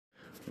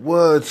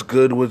What's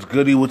good? What's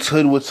goody? What's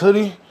hood? What's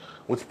hoodie?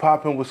 What's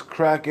popping? What's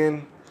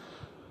cracking?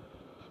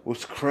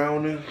 What's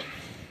crowning?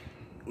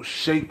 What's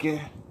shaking?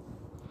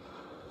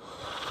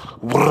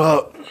 What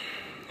up?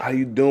 How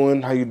you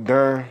doing? How you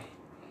doing?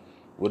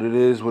 What it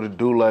is? What it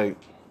do? Like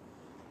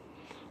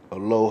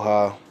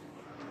aloha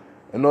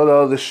and all the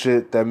other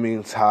shit that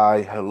means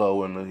hi,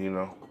 hello,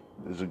 and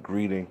is a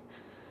greeting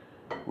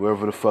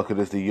wherever the fuck it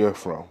is that you're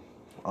from.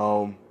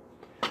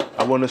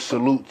 I want to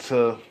salute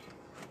to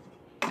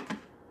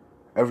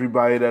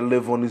everybody that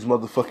live on these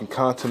motherfucking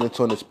continents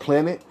on this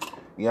planet.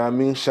 You know what I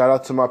mean? Shout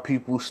out to my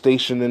people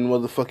stationed in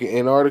motherfucking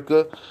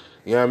Antarctica.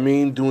 You know what I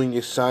mean? Doing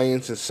your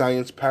science and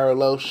science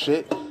parallel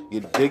shit. You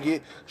dig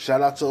it?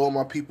 Shout out to all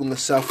my people in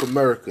South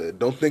America.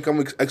 Don't think I'm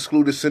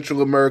excluded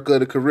Central America,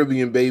 the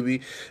Caribbean, baby.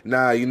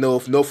 Nah,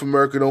 if North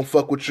America don't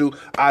fuck with you,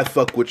 I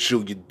fuck with you.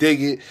 You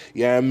dig it?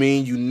 You know what I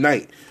mean?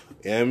 Unite.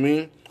 You know what I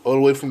mean? All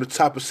the way from the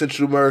top of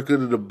Central America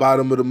to the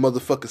bottom of the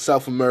motherfucking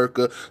South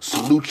America.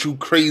 Salute you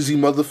crazy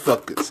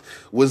motherfuckers.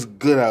 What's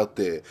good out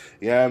there?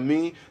 You know what I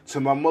mean?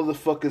 To my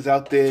motherfuckers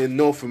out there in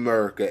North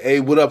America. Hey,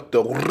 what up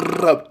though?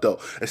 What up though?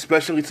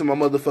 Especially to my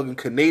motherfucking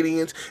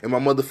Canadians and my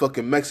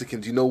motherfucking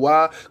Mexicans. You know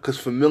why? Because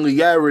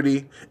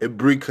familiarity, it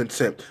breeds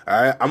contempt.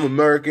 Alright? I'm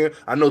American.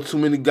 I know too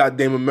many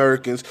goddamn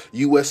Americans.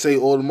 USA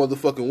all the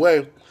motherfucking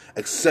way.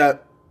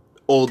 Except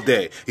all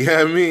day. You know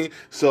what I mean?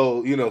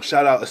 So,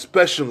 shout out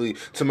especially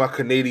to my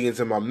Canadians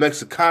and my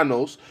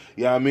Mexicanos.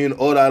 You know what I mean?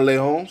 Hola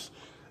Leons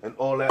and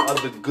all that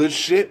other good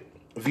shit.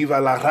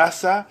 Viva la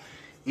raza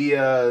y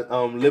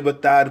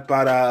libertad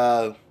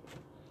para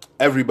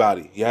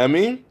everybody. You know what I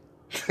mean?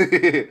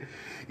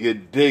 You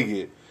dig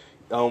it.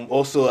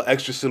 Also, an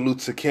extra salute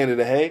to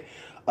Canada, hey?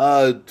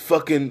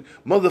 Fucking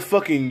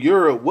motherfucking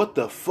Europe, what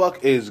the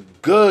fuck is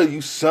good,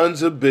 you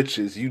sons of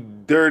bitches? You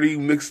dirty,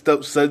 mixed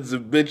up sons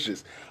of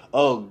bitches.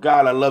 Oh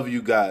God, I love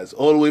you guys.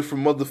 All the way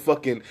from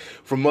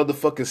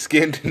motherfucking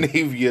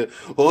Scandinavia,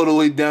 all the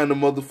way down to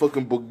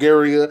motherfucking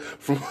Bulgaria,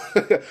 from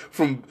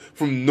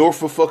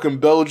north of fucking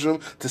Belgium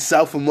to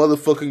south of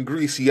motherfucking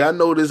Greece. Yeah, I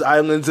know there's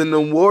islands in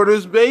them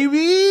waters,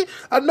 baby.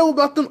 I know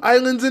about them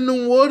islands in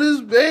them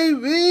waters,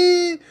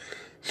 baby.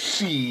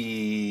 Shit.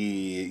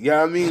 You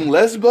know what I mean?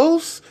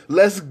 Lesbos?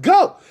 Let's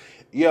go.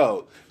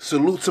 Yo,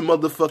 salute to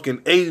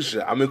motherfucking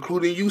Asia. I'm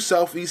including you,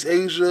 Southeast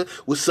Asia.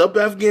 What's up,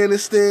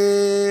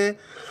 Afghanistan?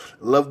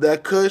 Love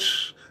that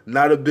kush.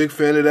 Not a big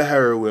fan of the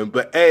heroin.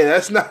 But, hey,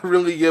 that's not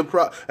really your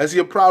problem. That's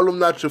your problem,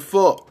 not your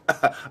fault.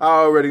 I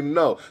already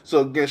know. So,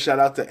 again, shout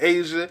out to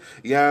Asia.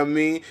 You know what I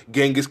mean?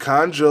 Genghis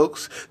Khan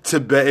jokes.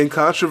 Tibetan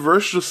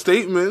controversial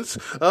statements.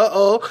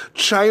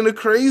 China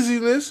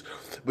craziness.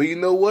 But you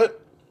know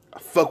what? I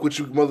fuck with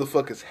you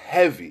motherfuckers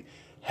heavy.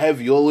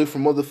 Heavy, all the way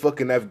from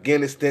motherfucking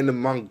Afghanistan to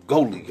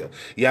Mongolia.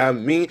 Yeah, I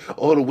mean,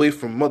 all the way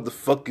from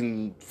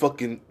fucking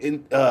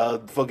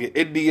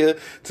India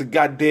to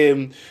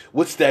goddamn,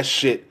 what's that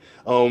shit?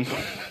 On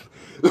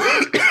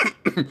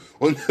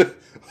the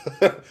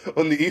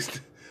east,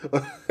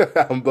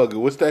 I'm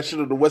bugging. What's that shit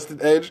on the western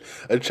edge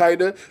of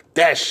China?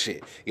 That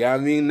shit. Yeah, I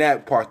mean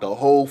that part, the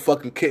whole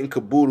fucking kit and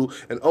caboodle.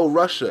 And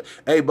Russia.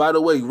 Hey, by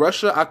the way,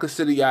 Russia, I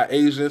consider y'all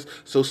Asians.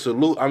 So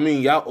salute. I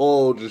mean, y'all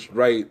all just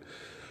right.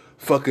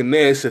 Fucking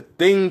there, it's a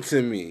thing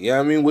to me. You know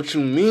what I mean? What you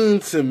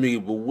mean to me?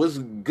 But what's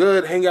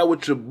good? Hang out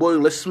with your boy.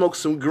 Let's smoke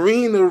some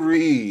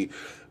greenery.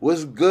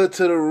 What's good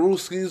to the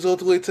Ruskies all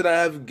the way to the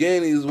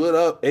Afghanis? What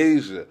up,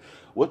 Asia?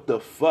 What the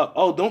fuck?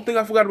 Oh, don't think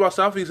I forgot about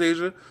Southeast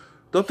Asia.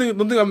 Don't think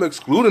I'm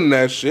excluding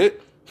that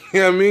shit.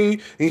 You know what I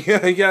mean?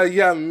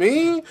 Yeah, I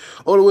mean?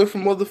 All the way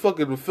from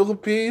motherfucking the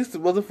Philippines to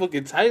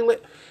motherfucking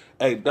Thailand.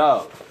 Hey,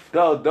 dog,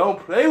 don't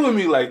play with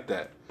me like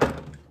that.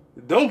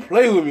 Don't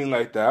play with me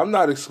like that. I'm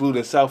not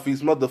excluding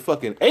Southeast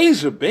motherfucking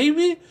Asia,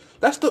 baby.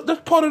 That's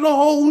part of the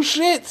whole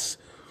shits.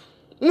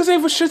 This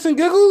ain't for shits and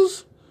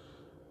giggles.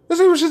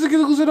 This ain't for shits and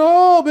giggles at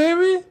all,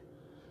 baby.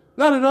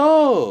 Not at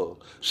all.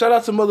 Shout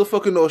out to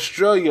motherfucking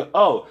Australia.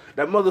 Oh,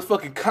 that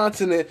motherfucking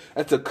continent,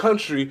 that's a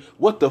country.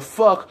 What the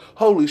fuck?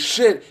 Holy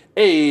shit.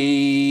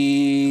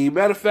 Hey,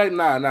 matter of fact,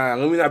 nah.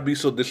 Let me not be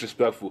so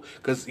disrespectful.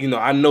 Because,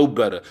 I know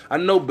better.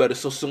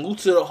 So salute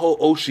to the whole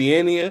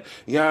Oceania.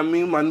 You know what I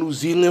mean? My New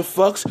Zealand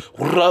fucks.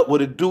 What up?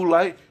 What it do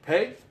like?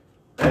 Hey.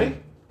 You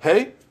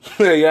know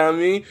what I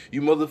mean?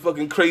 You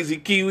motherfucking crazy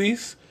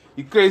Kiwis.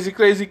 You crazy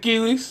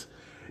Kiwis.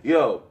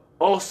 Yo.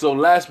 Also,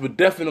 last but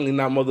definitely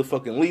not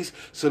motherfucking least,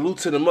 salute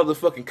to the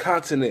motherfucking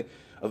continent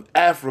of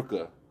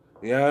Africa.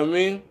 You know what I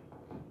mean?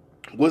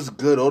 What's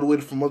good? All the way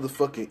from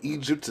motherfucking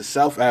Egypt to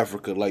South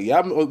Africa. Like,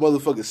 y'all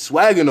motherfucking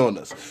swagging on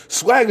us.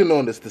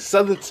 The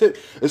southern tip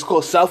is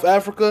called South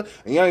Africa,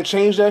 and y'all ain't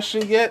changed that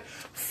shit yet?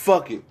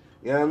 Fuck it.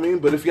 You know what I mean?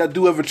 But if y'all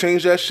do ever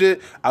change that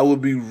shit, I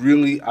would feel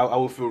really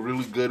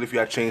good if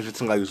y'all changed it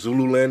to like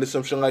Zululand or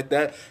some shit like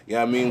that. You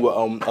know what I mean? Where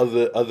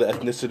other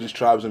ethnicities,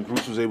 tribes, and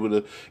groups was able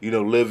to,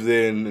 live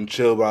there and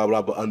chill, blah,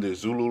 blah, but under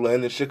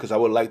Zululand and shit. Because I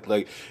would like,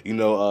 the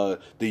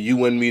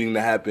UN meeting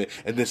to happen,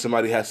 and then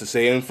somebody has to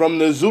say, and from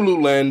the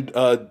Zululand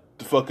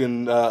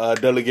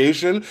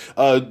delegation,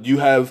 you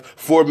have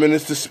 4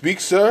 minutes to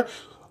speak, sir.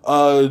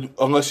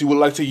 Unless you would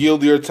like to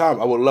yield your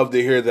time, I would love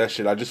to hear that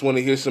shit. I just want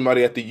to hear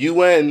somebody at the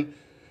UN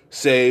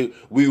say,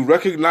 we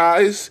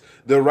recognize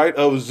the right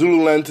of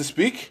Zululand to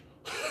speak.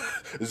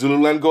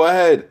 Zululand, go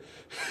ahead.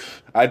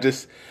 I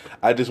just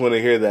want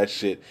to hear that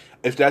shit.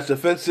 If that's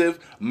offensive,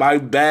 my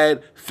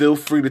bad. Feel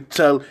free to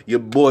tell your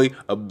boy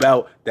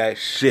about that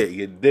shit.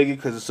 You dig it?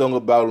 Because it's all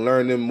about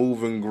learning,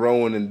 moving,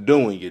 growing, and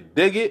doing. You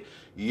dig it?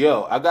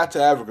 Yo, I got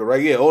to Africa,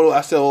 right? Yeah,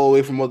 I said all the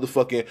way from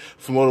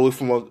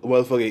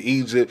motherfucking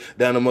Egypt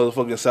down to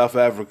motherfucking South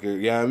Africa,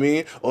 you know what I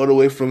mean? All the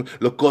way from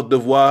Le Côte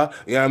d'Ivoire,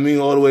 you know what I mean?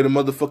 All the way to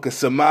motherfucking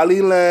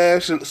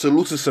Somaliland.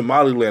 Salute to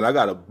Somaliland. I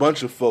got a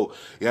bunch of folk,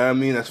 you know what I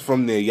mean? That's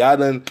from there. Y'all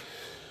done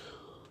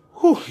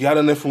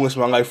influenced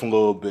my life a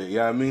little bit, you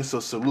know what I mean? So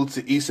salute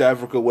to East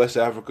Africa, West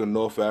Africa,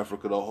 North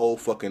Africa, the whole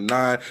fucking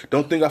nine.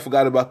 Don't think I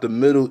forgot about the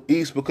Middle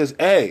East because,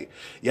 hey,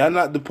 y'all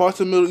not the parts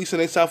of the Middle East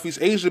and Southeast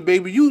Asia,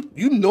 baby. You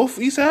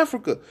Northeast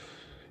Africa.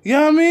 You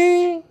know what I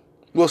mean?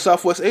 Well,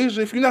 Southwest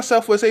Asia. If you're not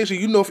Southwest Asia,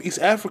 you Northeast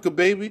Africa,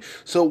 baby.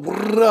 So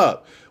what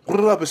up? What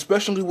up?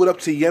 Especially what up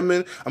to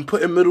Yemen. I'm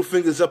putting middle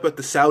fingers up at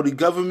the Saudi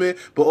government,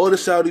 but all the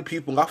Saudi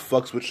people, I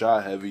fucks with y'all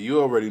heavy. You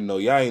already know.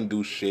 Y'all ain't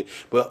do shit.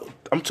 But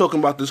I'm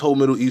talking about this whole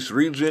Middle East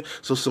region.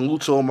 So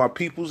salute to all my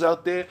peoples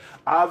out there.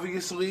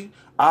 Obviously,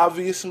 I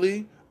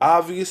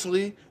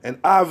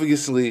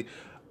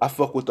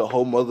fuck with the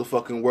whole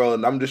motherfucking world,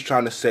 and I'm just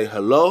trying to say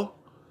hello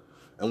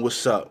and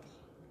what's up.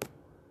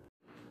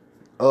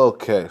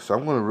 Okay, so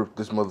I'm gonna rip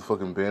this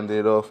motherfucking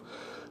Band-Aid off.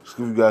 Just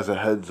give you guys a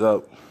heads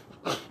up.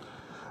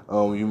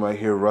 You might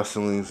hear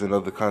rustlings and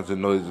other kinds of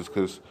noises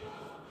because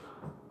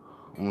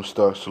I'm gonna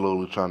start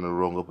slowly trying to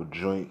roll up a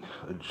joint,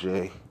 a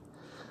J.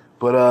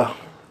 But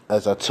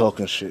as I talk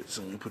and shit,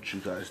 so let me put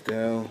you guys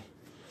down.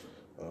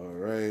 All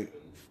right.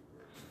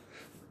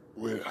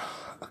 Wait,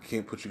 I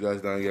can't put you guys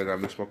down yet. I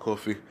gotta mix my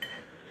coffee.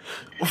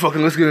 Well,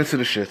 fucking, let's get into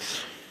the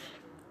shits.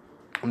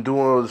 I'm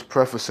doing all this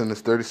prefacing. It's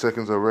 30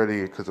 seconds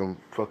already because I'm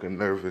fucking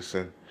nervous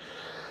and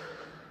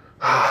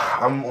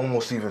I'm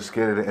almost even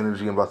scared of the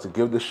energy I'm about to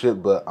give this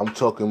shit, but I'm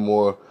talking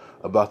more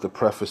about the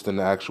preface than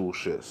the actual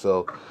shit.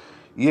 So,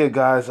 yeah,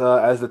 guys,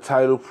 as the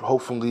title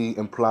hopefully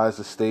implies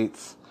or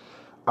states,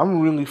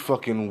 I'm really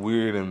fucking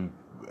weird and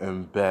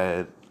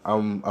bad.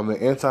 I'm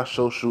an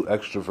antisocial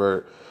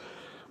extrovert,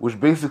 which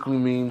basically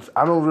means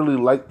I don't really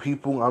like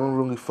people. I don't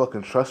really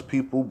fucking trust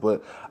people,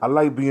 but I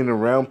like being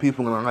around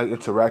people and I like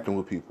interacting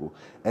with people.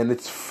 And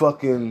it's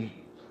fucking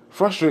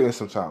frustrating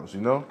sometimes,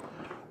 you know?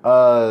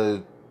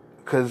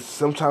 Because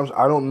sometimes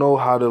I don't know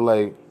how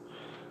to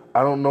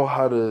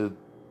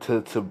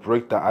to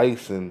break the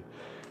ice and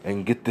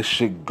get this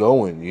shit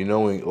going, you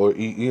know? Or,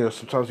 you know,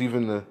 sometimes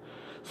even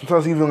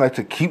like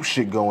to keep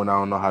shit going, I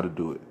don't know how to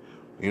do it,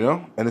 you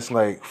know? And it's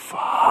like,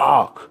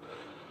 fuck.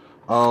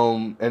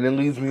 And it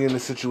leads me into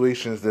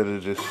situations that are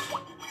just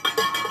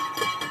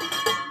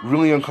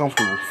really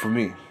uncomfortable for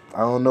me. I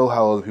don't know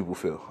how other people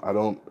feel. I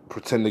don't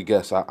pretend to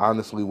guess. I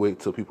honestly wait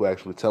till people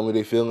actually tell me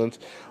their feelings.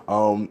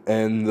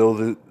 And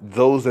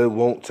those that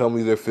won't tell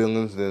me their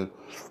feelings, then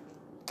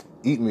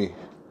eat me.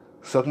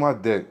 Suck my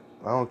dick.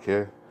 I don't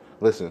care.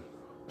 Listen,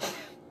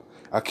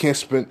 I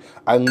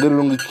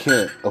literally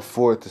can't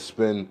afford to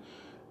spend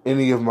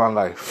any of my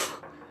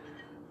life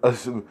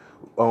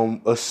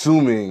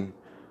assuming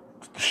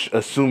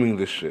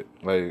this shit.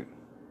 Like,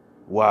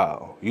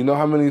 wow. You know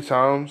how many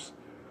times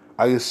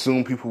I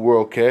assumed people were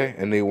okay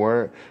and they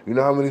weren't? You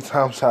know how many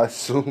times I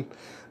assumed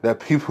that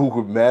people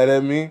were mad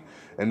at me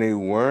and they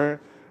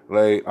weren't?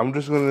 Like, I'm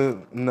just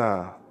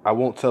gonna, I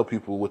won't tell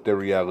people what their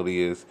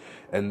reality is.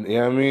 And, you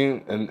know what I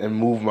mean? And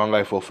move my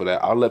life off of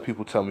that. I'll let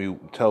people tell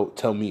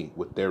me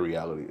what their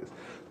reality is.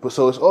 But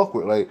so it's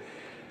awkward. Like,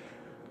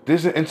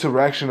 there's an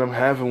interaction I'm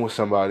having with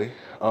somebody.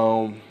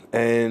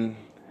 And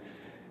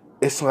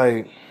it's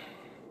like,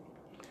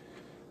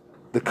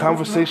 the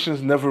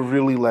conversation's never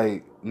really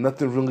like,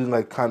 nothing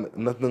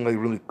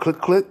really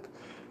clicked.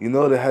 You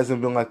know, there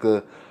hasn't been like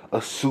a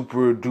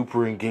super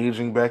duper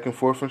engaging back and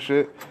forth and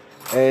shit.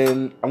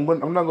 And I'm not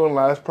gonna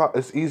lie,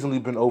 it's easily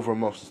been over a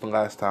month since the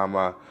last time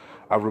I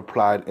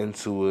replied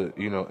into it,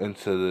 you know,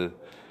 into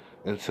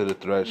the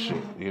thread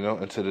shit, you know,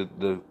 into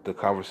the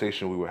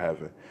conversation we were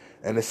having.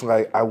 And it's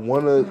like, I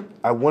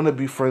wanna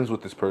be friends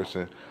with this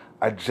person.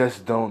 I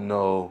just don't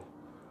know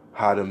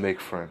how to make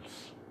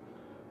friends.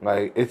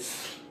 Like,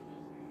 it's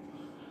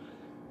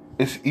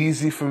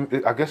easy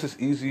I guess it's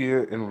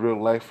easier in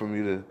real life for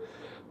me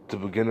to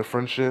begin a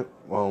friendship,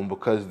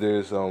 because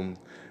there's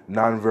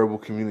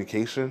nonverbal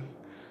communication,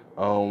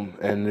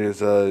 and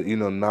there's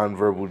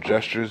nonverbal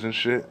gestures and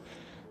shit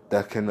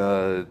that can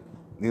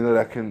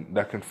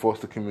that can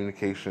foster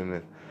communication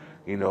and,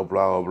 you know,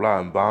 blah blah blah,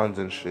 and bonds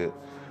and shit.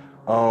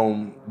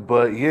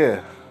 But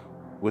yeah,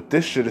 with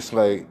this shit, it's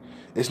like,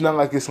 it's not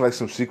like it's like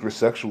some secret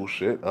sexual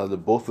shit. The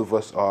both of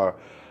us are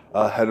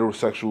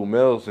heterosexual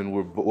males, and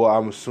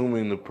I'm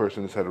assuming the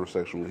person is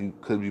heterosexual. He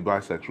could be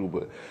bisexual,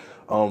 but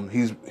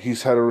he's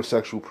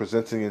heterosexual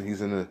presenting, and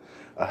he's in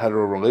a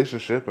hetero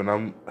relationship, and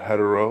I'm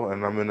hetero,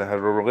 and I'm in a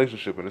hetero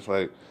relationship, and it's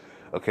like,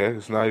 okay,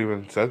 it's not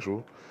even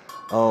sexual.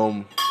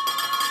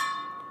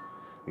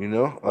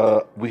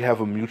 We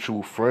have a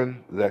mutual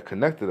friend that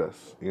connected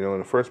us, in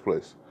the first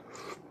place,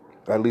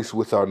 at least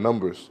with our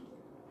numbers,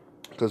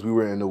 because we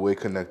were in a way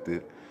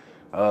connected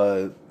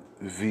uh,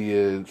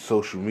 via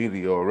social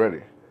media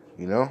already,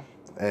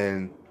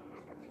 and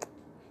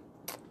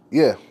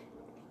yeah,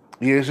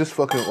 yeah, it's just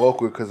fucking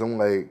awkward because I'm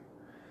like,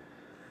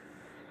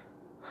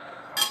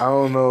 I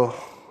don't know,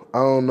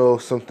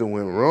 if something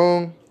went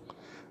wrong.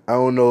 I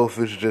don't know if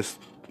it's just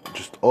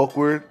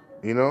awkward,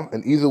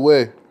 and either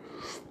way,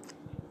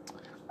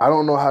 I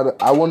don't know how to.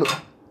 I want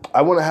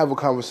to have a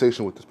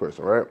conversation with this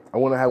person, right? I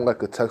want to have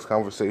like a text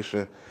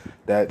conversation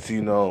that's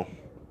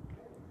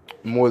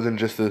more than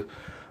just a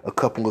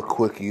couple of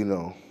quick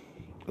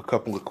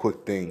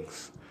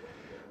things.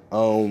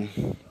 Um,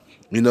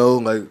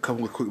 like a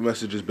couple of quick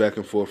messages back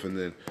and forth, and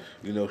then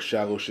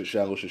shallow shit,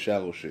 shallow shit,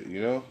 shallow shit.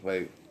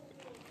 Like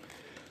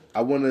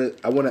I wanna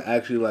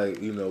actually like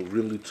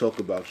really talk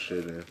about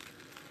shit and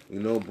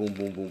boom,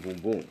 boom, boom, boom,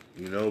 boom.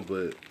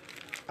 But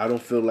I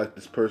don't feel like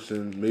this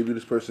person. Maybe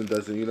this person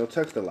doesn't,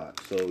 text a lot.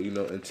 So,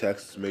 in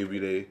texts, maybe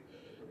they're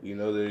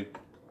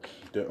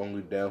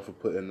only down for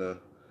putting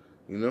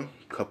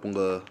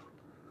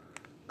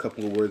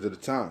couple of words at a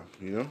time.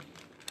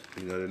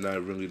 They're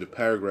not really the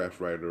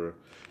paragraph writer. Or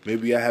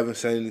maybe I haven't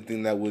said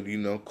anything that would,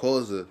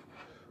 cause a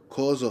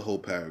whole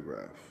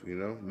paragraph.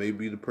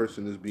 Maybe the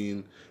person is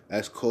being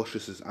as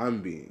cautious as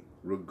I'm being.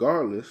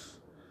 Regardless,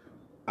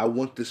 I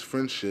want this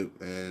friendship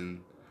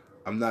and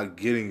I'm not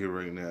getting it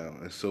right now.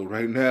 And so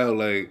right now,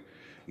 like,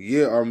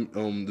 yeah, our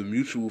the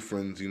mutual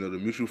friends, the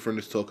mutual friend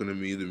is talking to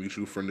me, the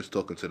mutual friend is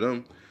talking to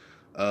them.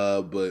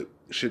 But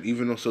shit,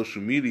 even on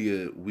social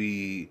media,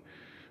 we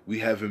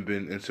haven't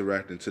been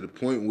interacting to the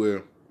point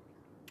where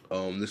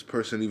this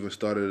person even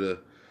started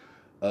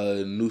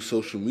a new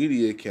social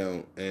media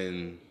account,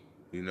 and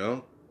you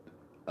know,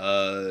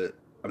 uh,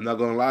 I'm not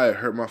gonna lie, it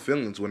hurt my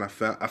feelings when I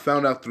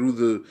found out through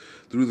the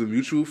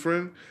mutual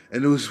friend,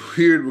 and it was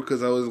weird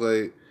because I was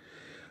like,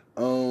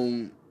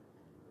 um,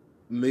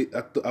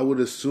 I would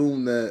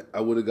assume that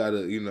I would have got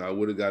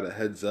a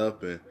heads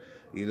up, and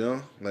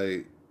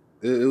like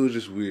it was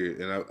just weird,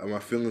 and my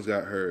feelings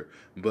got hurt,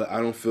 but I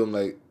don't feel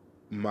like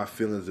my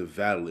feelings are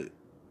valid,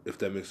 if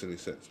that makes any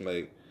sense.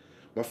 Like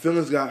my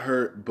feelings got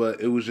hurt, but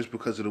it was just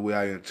because of the way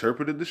I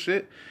interpreted the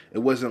shit. It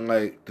wasn't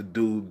like the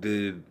dude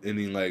did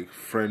any like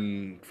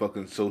friend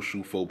fucking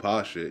social faux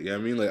pas shit. You know what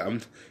I mean? Like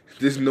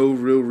there's no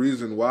real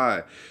reason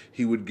why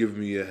he would give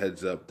me a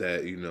heads up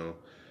that he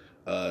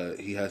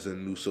has a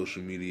new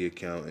social media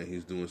account and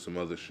he's doing some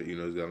other shit. He's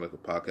got like a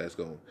podcast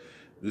going.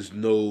 There's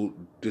no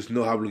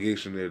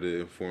obligation there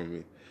to inform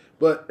me.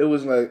 But it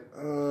was like,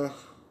 I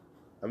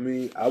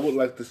mean, I would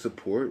like to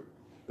support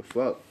the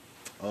fuck.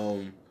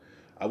 I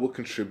would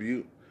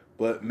contribute,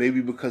 but maybe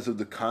because of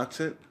the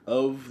content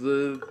of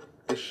the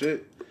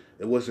shit,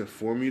 it wasn't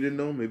for me to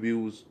know. Maybe it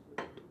was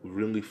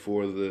really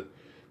for the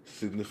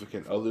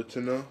significant other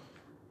to know.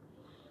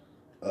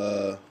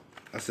 I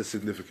said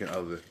significant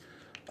other.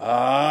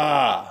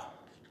 Ah,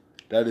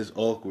 that is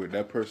awkward.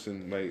 That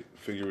person might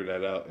figure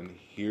that out and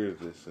hear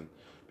this and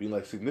be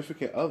like,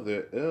 significant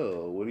other?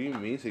 Ew, what do you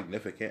mean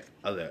significant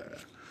other?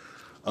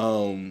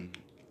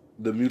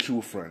 The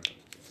mutual friend.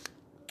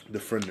 The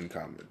friend in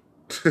common.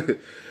 The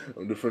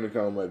friend in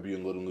common might be a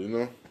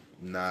little,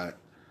 not,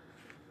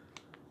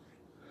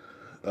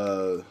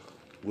 uh,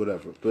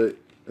 whatever. But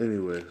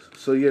anyways,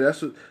 so yeah,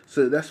 that's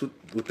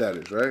what that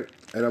is, right?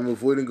 And I'm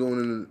avoiding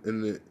going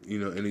in the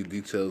any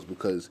details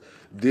because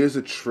there's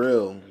a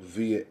trail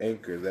via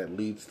Anchor that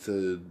leads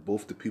to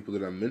both the people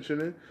that I'm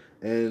mentioning,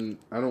 and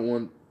I don't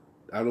want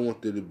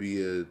there to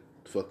be a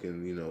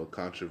fucking a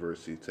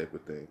controversy type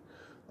of thing.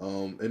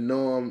 And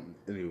no, I'm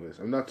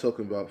not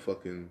talking about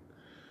fucking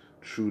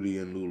Trudy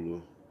and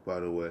Lulu, by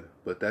the way,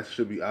 but that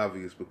should be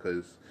obvious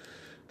because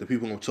the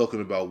people I'm talking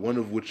about, one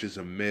of which is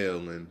a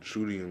male, and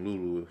Trudy and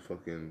Lulu are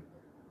fucking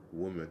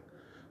women.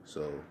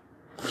 So,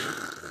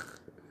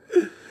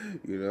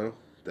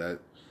 that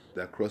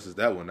crosses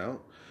that one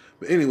out.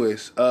 But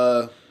anyways,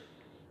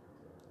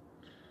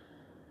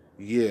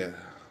 yeah.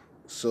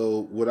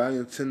 So what I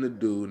intend to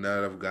do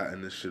now that I've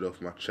gotten this shit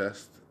off my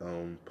chest,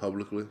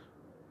 publicly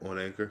on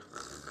Anchor.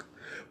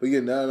 But yeah,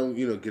 now that I'm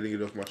getting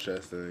it off my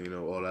chest and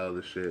all that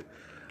other shit,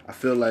 I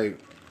feel like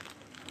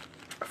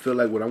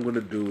what I'm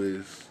gonna do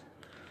is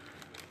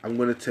I'm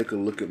gonna take a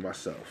look at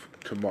myself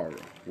tomorrow,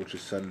 which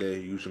is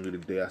Sunday, usually the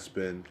day I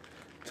spend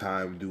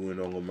time doing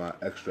all of my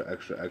extra,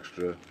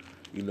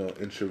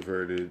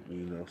 introverted,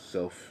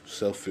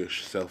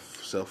 selfish,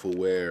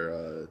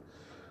 self-aware,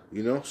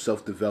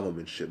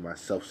 self-development shit, my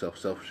self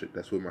shit.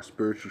 That's where my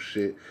spiritual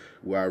shit,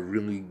 where I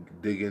really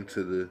dig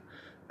into the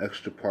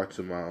extra parts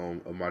of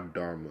my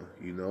dharma,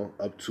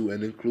 up to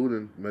and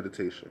including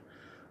meditation.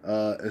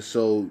 And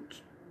so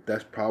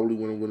that's probably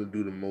what I'm gonna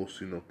do the most,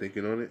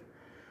 thinking on it.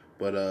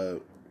 But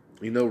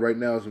right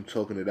now as I'm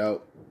talking it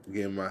out,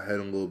 getting my head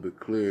a little bit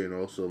clear, and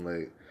also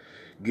like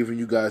giving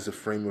you guys a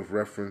frame of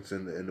reference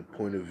and a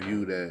point of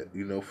view that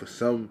for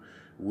some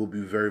will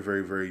be very,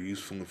 very, very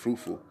useful and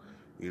fruitful.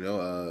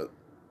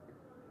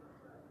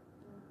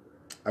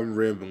 I'm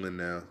rambling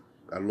now.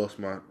 I lost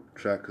my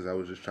track because I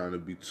was just trying to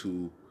be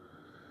too.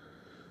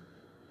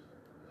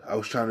 I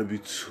was trying to be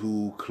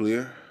too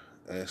clear,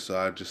 and so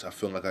I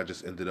feel like I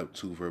just ended up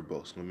too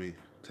verbose. Let me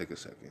take a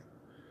second.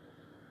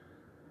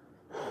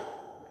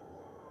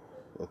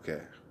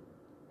 Okay.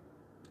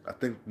 I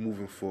think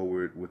moving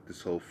forward with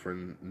this whole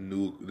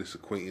this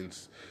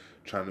acquaintance,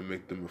 trying to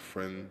make them a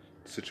friend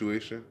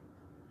situation,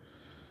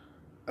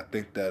 I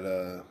think that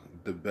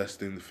the best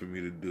thing for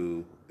me to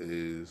do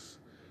is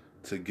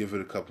to give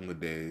it a couple of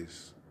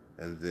days,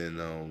 and then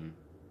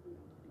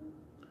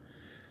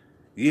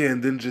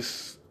and then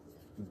just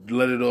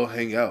let it all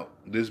hang out.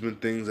 There's been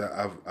things that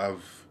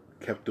I've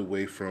kept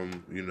away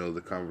from,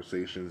 the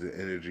conversations and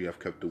energy I've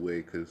kept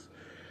away because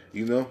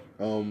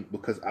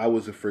I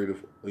was afraid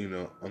of,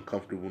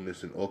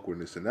 uncomfortableness and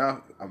awkwardness. And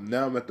now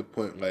I'm at the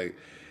point, like,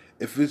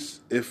 if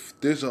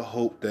there's a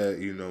hope that,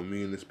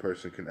 me and this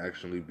person can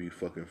actually be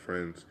fucking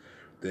friends,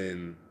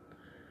 then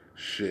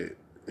shit,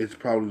 it's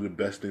probably the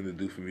best thing to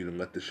do for me to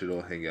let this shit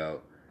all hang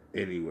out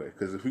anyway.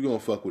 Because if we're going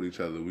to fuck with each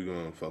other, we're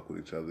going to fuck with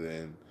each other,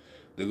 and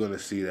they're going to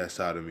see that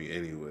side of me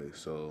anyway.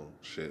 So,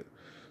 shit.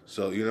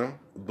 So,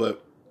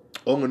 but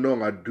all in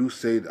all, I do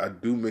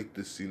make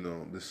this,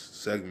 this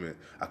segment.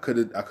 I could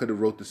have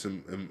wrote this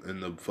in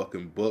the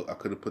fucking book. I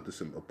could have put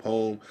this in a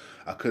poem.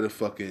 I could have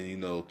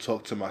fucking,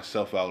 talked to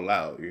myself out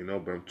loud,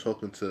 but I'm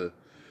talking to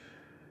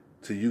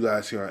you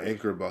guys here on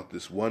Anchor about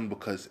this. One,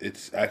 because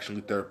it's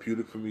actually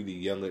therapeutic for me to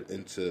yell it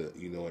into,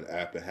 an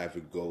app and have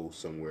it go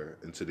somewhere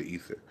into the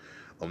ether.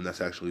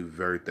 That's actually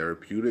very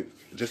therapeutic.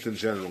 Just in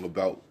general,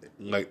 about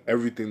like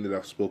everything that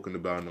I've spoken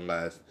about in the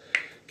last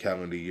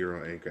calendar year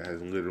on Anchor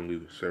has literally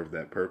served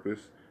that purpose.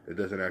 It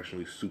doesn't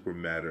actually super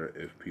matter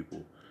if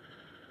people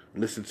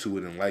listen to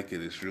it and like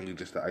it. It's really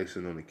just the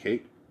icing on the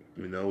cake.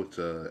 It's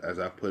as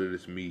I put it,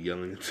 it's me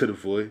yelling into the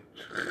void.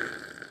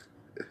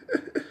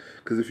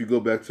 Because if you go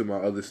back to my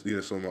other,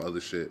 some of my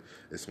other shit,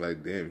 it's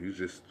like, damn, you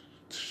just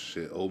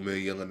shit, old man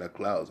yelling at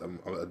clouds. I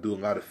do a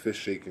lot of fist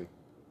shaking.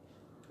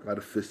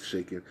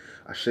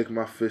 I shake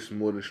my fist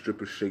more than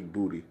strippers shake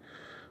booty.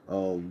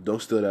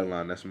 Don't steal that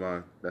line. That's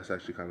mine. That's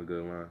actually kind of a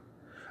good line.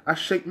 I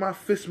shake my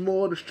fist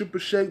more than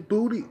strippers shake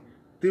booty.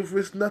 There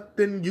is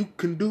nothing you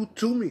can do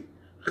to me.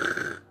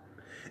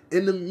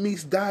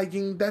 Enemies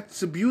dying,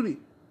 that's a beauty.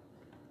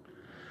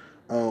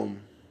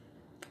 And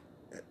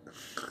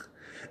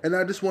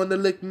I just want to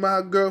lick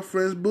my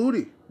girlfriend's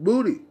booty.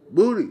 Booty.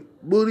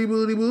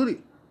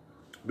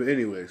 But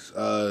anyways,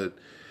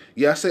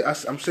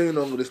 I'm saying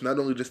all of this not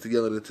only just to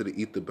yell it into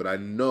the ether, but I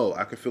know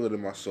I can feel it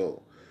in my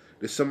soul.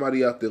 There's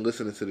somebody out there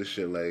listening to this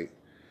shit like,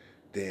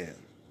 damn,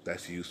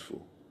 that's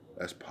useful,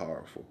 that's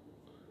powerful,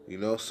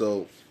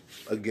 So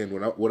again,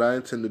 what I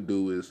intend to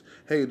do is,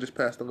 hey, just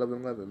passed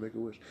 11:11, make a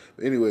wish.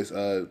 But anyways,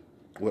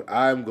 what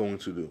I'm going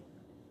to do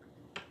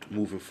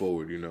moving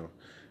forward,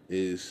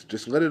 is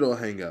just let it all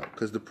hang out.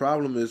 Because the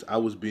problem is I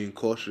was being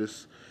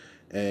cautious.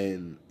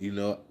 And,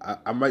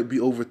 I might be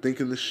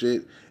overthinking the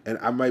shit, and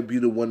I might be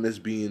the one that's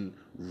being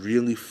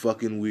really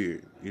fucking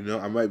weird.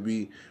 I might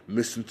be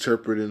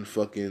misinterpreting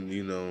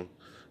fucking,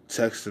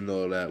 text and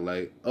all that.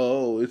 Like,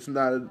 oh, it's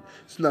not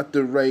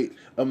the right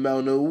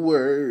amount of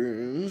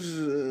words.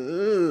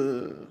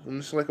 And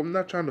it's like, I'm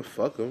not trying to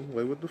fuck him.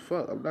 Like, what the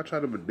fuck? I'm not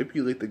trying to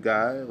manipulate the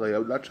guy. Like,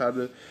 I'm not trying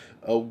to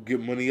get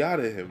money out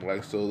of him.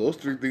 Like, so those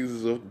three things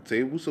is off the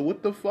table. So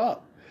what the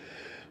fuck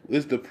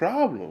is the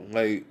problem?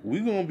 Like, we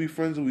gonna be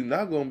friends or we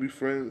not gonna be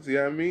friends, you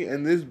know what I mean?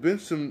 And there's been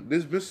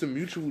some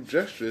mutual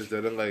gestures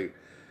that are like,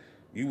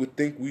 you would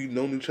think we've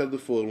known each other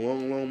for a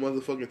long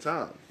motherfucking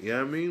time, you know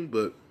what I mean?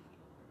 But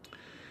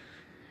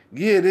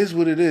yeah, it is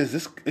what it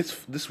is.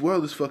 This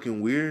world is fucking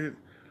weird,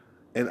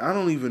 and I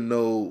don't even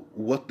know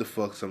what the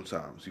fuck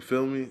sometimes, you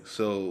feel me?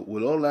 So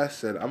with all that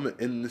said, I'm gonna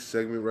end this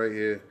segment right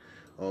here.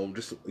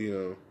 Just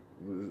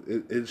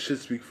it should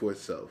speak for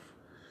itself.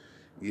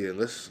 Yeah,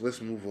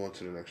 let's move on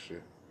to the next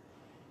shit.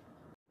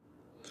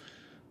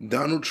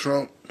 Donald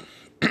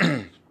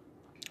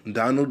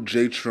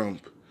J.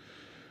 Trump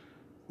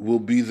will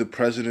be the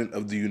president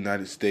of the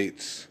United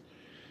States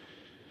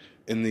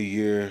in the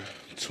year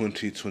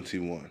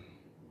 2021.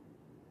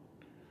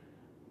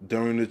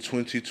 During the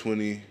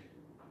 2020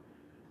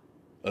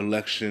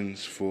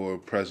 elections for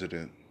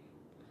president,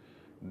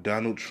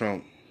 Donald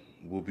Trump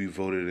will be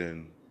voted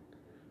in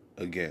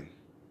again.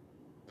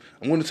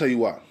 I'm going to tell you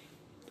why.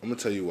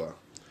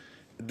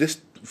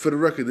 This, for the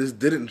record, this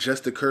didn't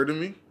just occur to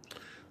me.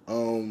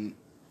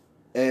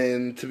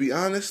 And to be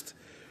honest,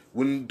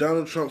 when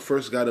Donald Trump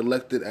first got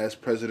elected as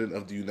president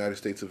of the United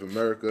States of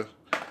America,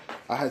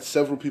 I had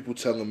several people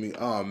telling me,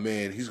 oh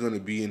man, he's going to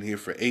be in here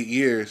for 8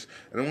 years.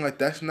 And I'm like,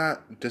 that's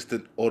not just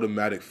an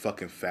automatic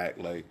fucking fact.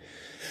 Like,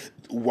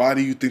 why do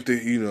you think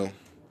that, he's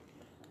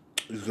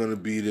going to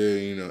be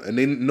there,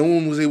 And no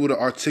one was able to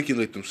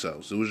articulate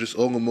themselves. It was just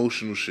all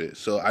emotional shit.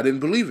 So I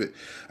didn't believe it.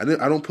 I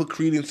don't put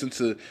credence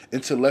into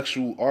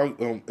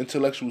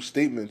intellectual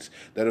statements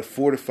that are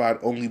fortified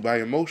only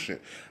by emotion.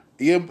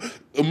 Yeah,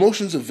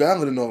 emotions are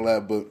valid and all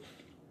that, but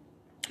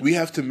we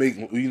have to make,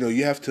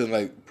 you have to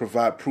like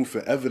provide proof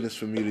and evidence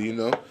for me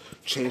to,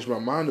 change my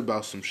mind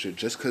about some shit.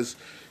 Just because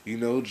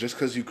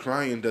you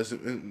crying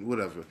doesn't,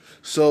 whatever.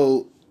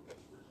 So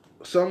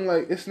I'm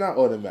like, it's not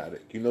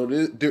automatic.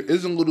 There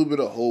is a little bit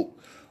of hope.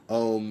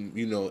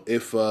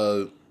 If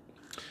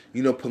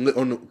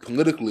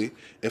politically,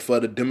 if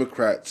the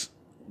Democrats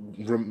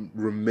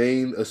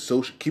remain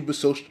keep a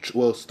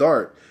social,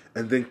 start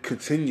and then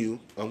continue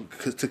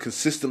to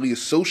consistently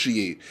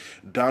associate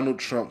Donald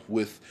Trump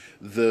with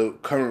the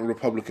current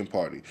Republican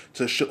Party,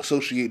 to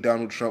associate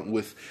Donald Trump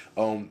with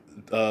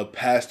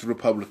past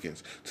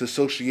Republicans, to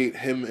associate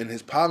him and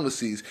his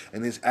policies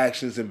and his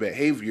actions and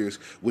behaviors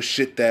with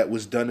shit that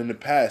was done in the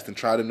past and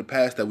tried in the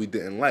past that we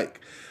didn't like.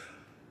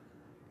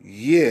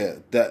 Yeah,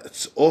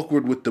 that's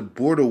awkward with the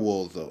border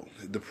wall, though.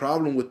 The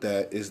problem with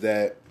that is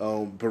that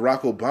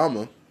Barack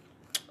Obama,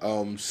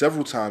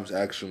 several times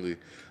actually,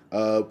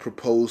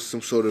 proposed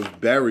some sort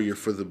of barrier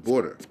for the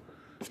border.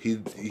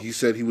 He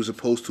said he was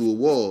opposed to a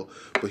wall,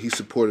 but he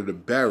supported a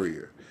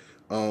barrier.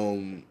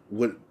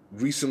 What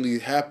recently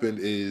happened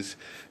is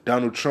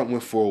Donald Trump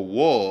went for a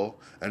wall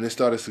and then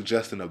started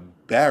suggesting a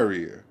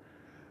barrier,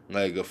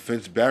 like a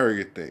fence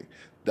barrier thing.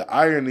 The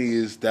irony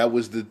is that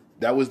was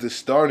the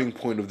starting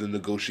point of the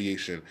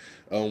negotiation,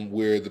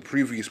 where the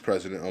previous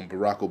president,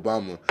 Barack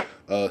Obama,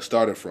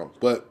 started from.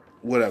 But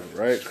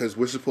whatever, right? Because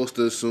we're supposed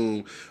to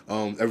assume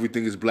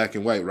everything is black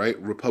and white,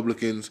 right?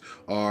 Republicans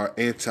are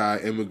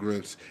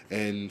anti-immigrants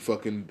and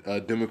fucking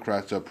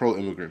Democrats are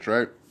pro-immigrants,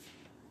 right?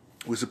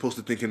 We're supposed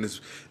to think in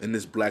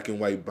this black and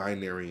white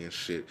binary and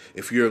shit.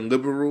 If you're a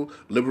liberal,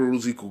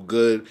 liberals equal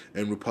good,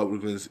 and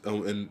Republicans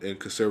and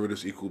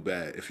conservatives equal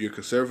bad. If you're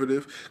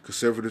conservative,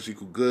 conservatives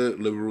equal good,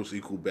 liberals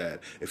equal bad.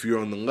 If you're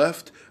on the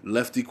left,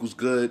 left equals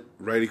good,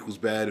 right equals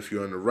bad. If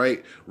you're on the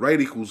right, right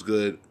equals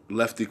good,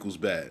 left equals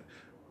bad.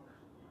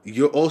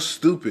 You're all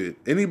stupid.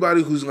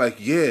 Anybody who's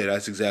like, yeah,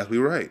 that's exactly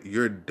right,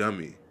 you're a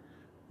dummy.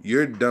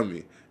 You're a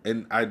dummy.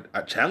 And I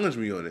challenge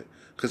me on it.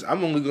 Because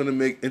I'm only going to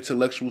make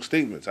intellectual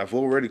statements. I've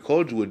already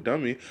called you a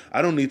dummy.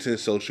 I don't need to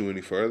insult you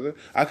any further.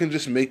 I can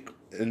just make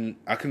an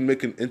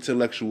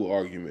intellectual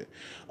argument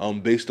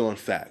based on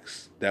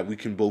facts that we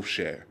can both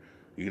share.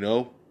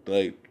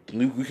 Like,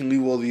 we can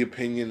leave all the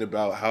opinion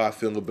about how I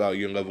feel about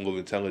your level of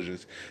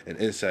intelligence and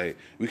insight.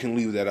 We can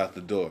leave that out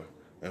the door.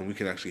 And we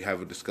can actually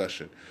have a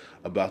discussion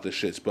about the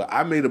shits. But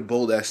I made a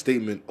bold-ass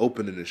statement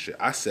opening this shit.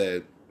 I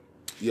said,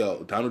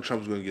 yo, Donald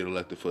Trump's going to get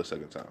elected for a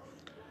second time.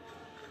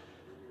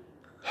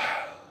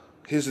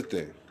 Here's the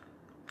thing.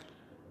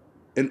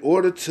 In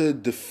order to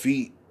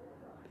defeat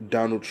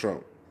Donald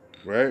Trump,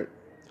 right,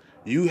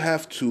 you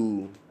have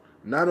to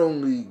not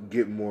only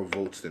get more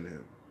votes than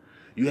him,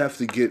 you have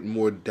to get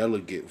more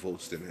delegate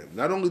votes than him.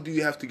 Not only do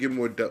you have to get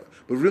more, but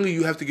really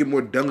you have to get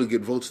more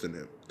delegate votes than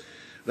him.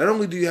 Not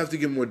only do you have to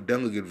get more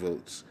delegate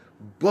votes,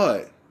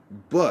 but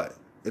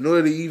in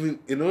order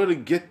to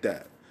get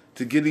that,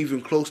 to get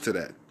even close to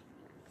that,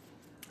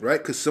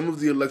 right? Because some of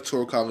the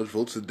electoral college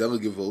votes, the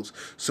delegate votes,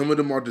 some of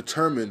them are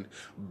determined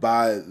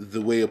by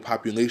the way a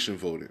population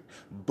voted.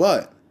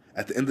 But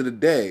at the end of the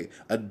day,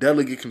 a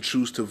delegate can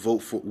choose to vote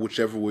for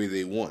whichever way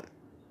they want.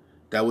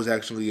 That was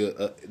actually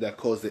that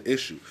caused the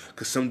issue.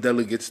 Because some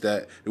delegates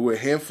there were a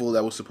handful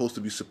that was supposed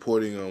to be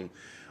supporting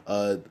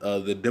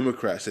the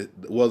Democrats.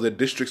 Well, their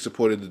district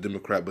supported the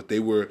Democrat, but they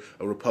were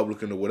a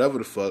Republican or whatever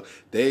the fuck.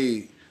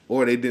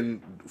 Or they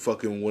didn't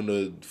fucking want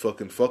to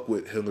fuck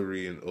with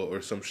Hillary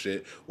or some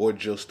shit, or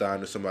Jill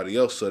Stein or somebody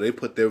else. So they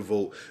put their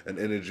vote and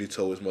energy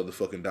towards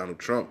motherfucking Donald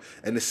Trump.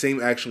 And the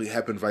same actually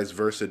happened vice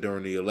versa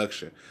during the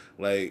election.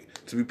 Like,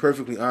 to be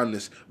perfectly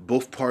honest,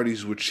 both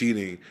parties were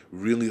cheating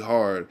really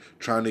hard,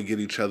 trying to get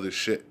each other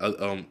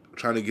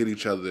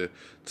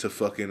to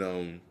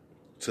fucking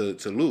to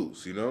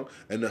lose,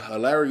 And the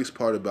hilarious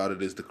part about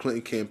it is the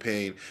Clinton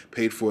campaign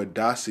paid for a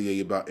dossier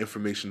about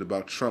information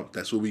about Trump.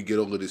 That's where we get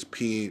all of this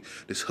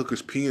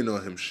hookers peeing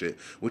on him shit.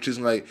 Which is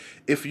like,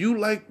 if you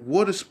like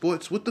water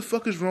sports, what the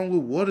fuck is wrong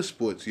with water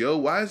sports, yo?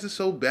 Why is it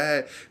so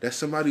bad that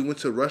somebody went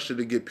to Russia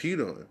to get peed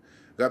on?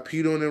 Got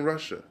peed on in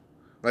Russia.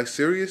 Like,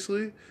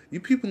 seriously? You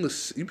people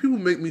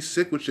make me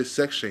sick with your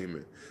sex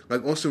shaming.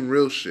 Like, on some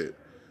real shit.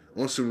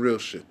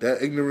 That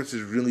ignorance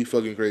is really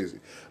fucking crazy.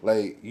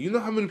 Like, you know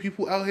how many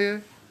people out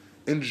here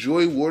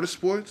enjoy water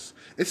sports?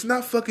 It's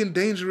not fucking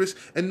dangerous,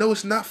 and no,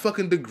 it's not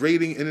fucking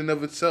degrading in and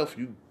of itself,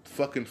 you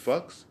fucking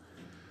fucks.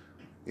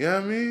 You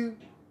know what I mean?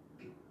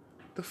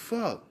 The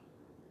fuck?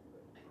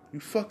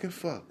 You fucking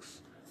fucks.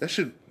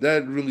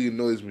 That really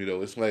annoys me,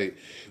 though. It's like,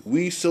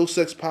 we so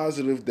sex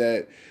positive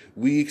that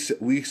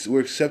we're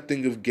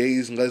accepting of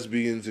gays,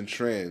 lesbians, and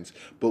trans,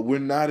 but we're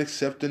not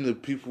accepting the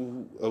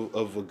people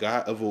of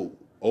a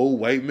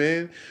old white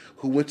man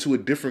who went to a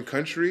different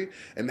country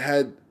and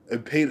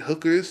paid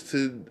hookers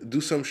to do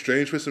something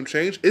strange for some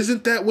change.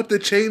 Isn't that what the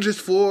change is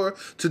for?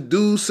 To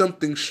do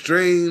something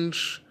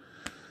strange?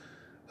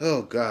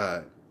 Oh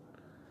God.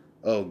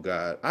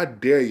 I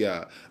dare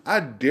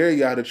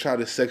y'all to try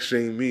to sex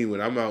shame me when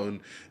I'm out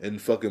in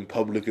fucking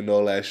public and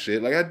all that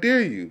shit. Like, I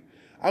dare you.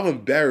 I'll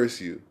embarrass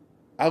you.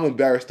 I'll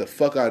embarrass the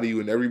fuck out of you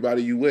and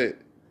everybody you with.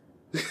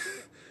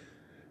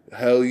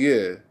 Hell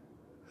yeah.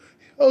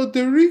 Oh,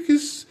 Derek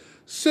is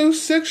so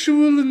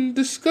sexual and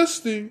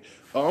disgusting.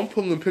 Oh, I'm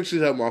pulling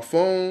pictures out my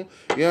phone.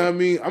 You know what I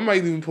mean? I might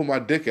even pull my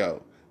dick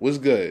out. What's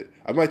good?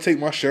 I might take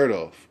my shirt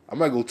off. I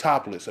might go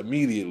topless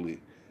immediately.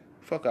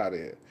 Fuck out of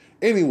here.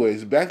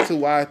 Anyways, back to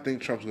why I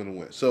think Trump's going to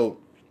win. So,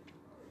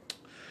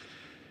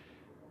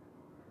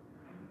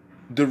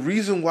 the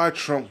reason why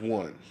Trump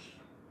won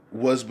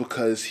was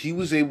because he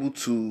was able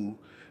to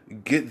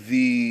get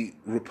the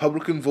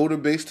Republican voter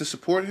base to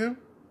support him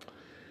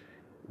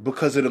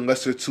because of the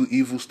lesser two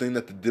evils thing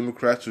that the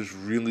Democrats was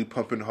really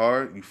pumping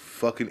hard. You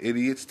fucking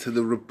idiots. To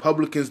the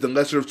Republicans, the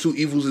lesser of two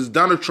evils is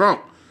Donald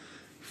Trump.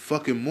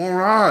 Fucking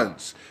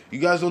morons. You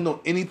guys don't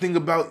know anything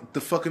about the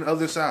fucking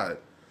other side.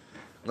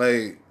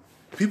 Like,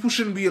 people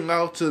shouldn't be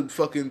allowed to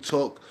fucking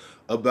talk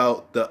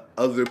about the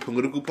other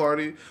political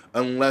party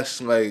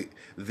unless, like,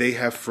 they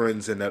have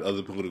friends in that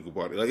other political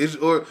party. Like,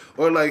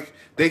 or like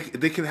they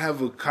can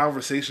have a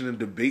conversation and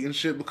debate and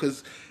shit,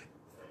 because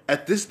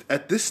at this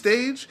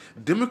stage,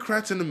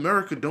 Democrats in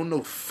America don't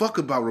know fuck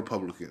about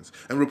Republicans,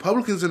 and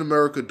Republicans in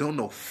America don't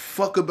know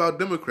fuck about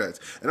Democrats.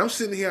 And I'm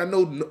sitting here, I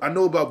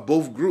know about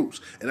both groups,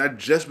 and I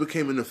just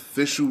became an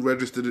official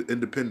registered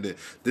independent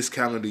this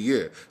calendar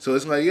year. So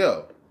it's like,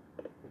 yo,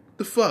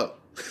 the fuck?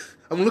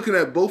 I'm looking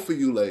at both of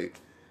you like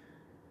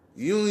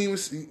you don't even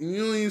see it.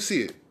 You don't even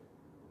see it.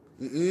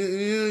 You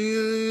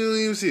don't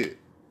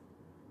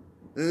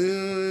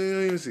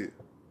even see it.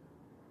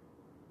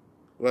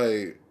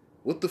 Like,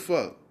 what the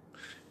fuck?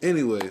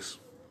 Anyways,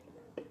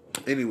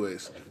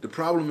 the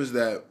problem is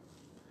that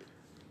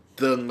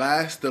the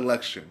last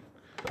election,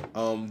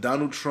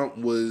 Donald Trump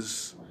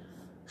was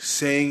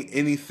saying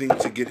anything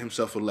to get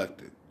himself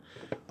elected.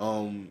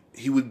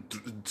 He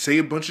would say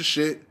a bunch of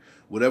shit,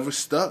 whatever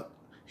stuck,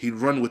 he'd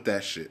run with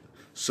that shit.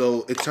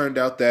 So it turned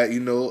out that, you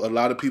know, a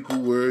lot of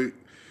people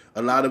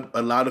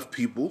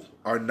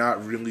are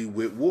not really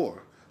with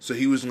war. So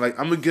he was like,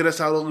 I'm gonna get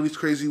us out of all these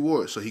crazy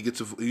wars. So he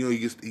gets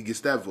he gets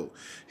that vote.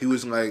 He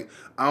was like,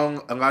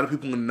 a lot of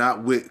people are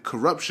not with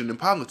corruption in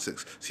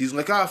politics. So he's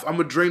like, I'm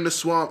gonna drain the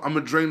swamp. I'm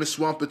gonna drain the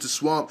swamp into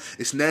swamp.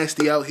 It's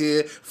nasty out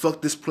here.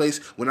 Fuck this place.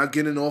 When I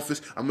get in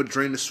office, I'm gonna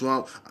drain the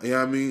swamp. You know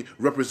what I mean?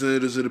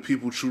 Representatives of the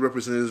people, true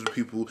representatives of the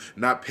people,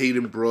 not paid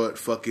and broad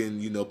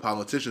fucking, you know,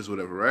 politicians,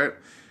 whatever, right?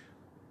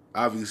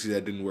 Obviously,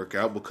 that didn't work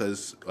out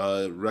because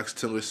Rex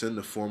Tillerson,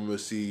 the former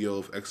CEO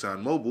of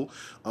ExxonMobil,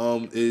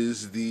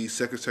 is the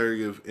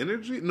Secretary of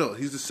Energy. No,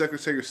 he's the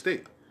Secretary of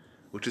State,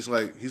 which is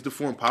like, he's the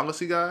foreign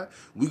policy guy.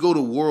 We go to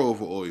war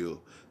over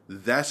oil.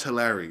 That's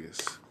hilarious.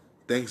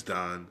 Thanks,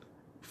 Don.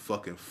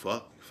 Fucking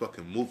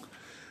mook.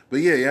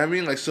 But yeah, I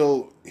mean, like,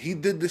 so he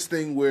did this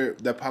thing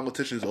that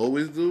politicians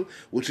always do,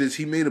 which is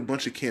he made a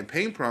bunch of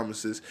campaign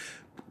promises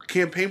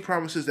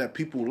that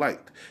people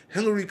liked.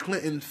 Hillary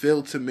Clinton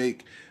failed to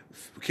make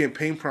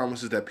campaign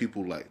promises that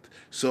people liked.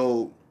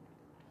 So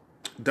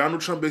Donald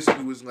Trump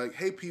basically was like,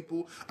 hey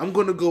people, I'm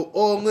going to go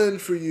all in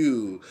for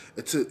you.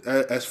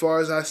 As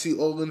far as I see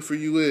all in for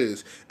you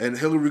is. And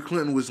Hillary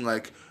Clinton was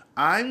like,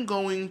 I'm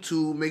going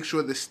to make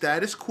sure the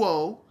status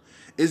quo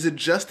is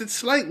adjusted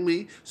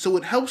slightly so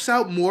it helps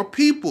out more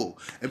people.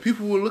 And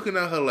people were looking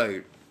at her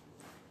like,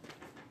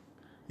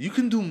 you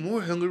can do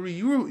more, Hillary.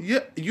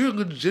 You're a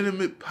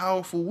legitimate,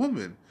 powerful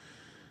woman.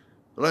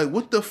 Like,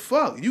 what the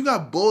fuck? You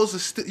got balls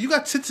of steel. You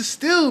got tits of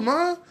steel,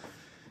 man.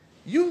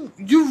 You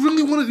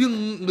really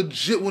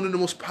legit one of the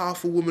most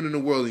powerful women in the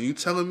world, and you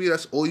telling me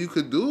that's all you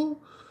could do?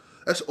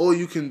 That's all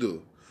you can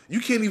do.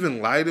 You can't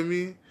even lie to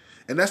me.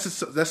 And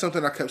that's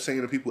something I kept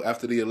saying to people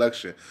after the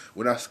election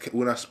when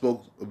I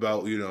spoke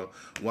about, you know,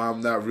 why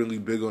I'm not really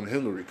big on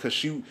Hillary, because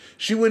she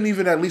wouldn't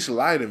even at least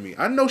lie to me.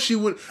 I know she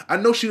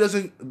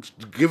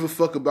doesn't give a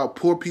fuck about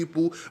poor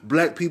people,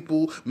 black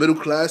people, middle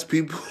class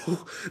people,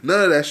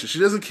 none of that shit. She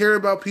doesn't care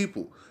about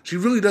people. She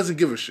really doesn't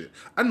give a shit.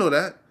 I know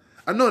that.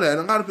 And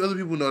a lot of other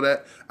people know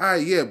that.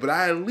 Alright, yeah, but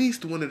I at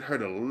least wanted her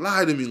to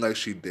lie to me like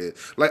she did.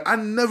 Like, I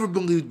never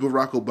believed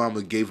Barack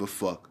Obama gave a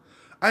fuck.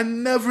 I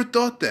never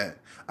thought that.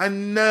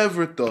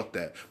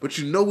 But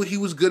you know what he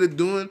was good at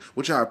doing,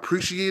 which I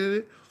appreciated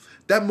it?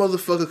 That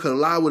motherfucker could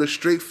lie with a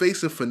straight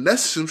face and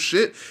finesse some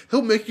shit.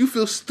 He'll make you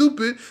feel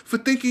stupid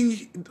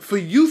for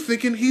you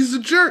thinking he's a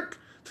jerk.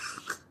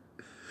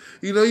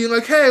 You know, you're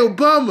like, hey,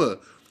 Obama,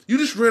 you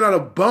just ran out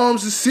of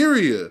bombs in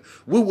Syria.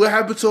 What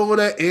happened to all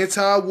that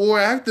anti-war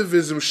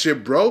activism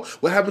shit, bro?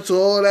 What happened to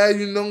all that,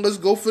 you know, let's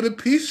go for the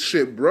peace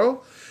shit,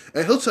 bro?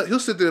 And he'll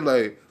sit there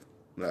like,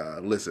 nah,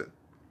 listen.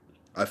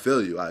 I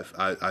feel you.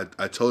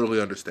 I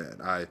totally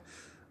understand. I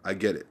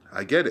get it.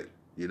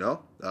 You know,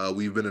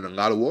 we've been in a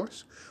lot of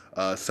wars.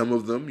 Some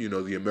of them, you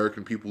know, the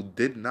American people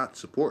did not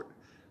support.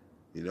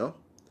 You know,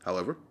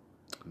 however,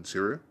 in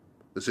Syria,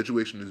 the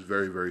situation is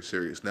very, very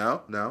serious.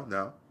 Now,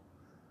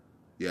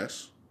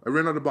 yes, I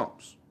ran out of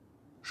bombs.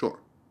 Sure,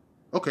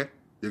 okay,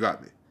 you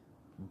got me,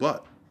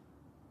 but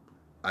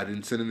I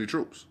didn't send any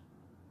troops.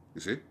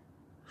 You see.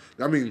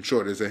 I mean,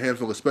 sure, there's a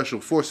handful of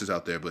special forces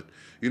out there, but,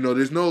 you know,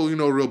 there's no, you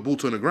know, real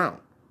boots on the ground.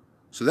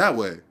 So that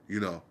way, you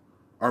know,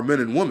 our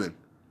men and women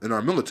in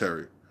our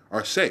military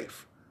are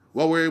safe.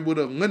 while we're able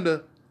to lend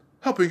a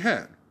helping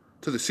hand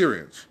to the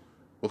Syrians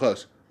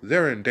because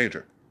they're in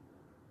danger.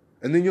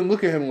 And then you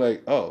look at him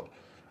like, oh,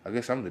 I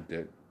guess I'm the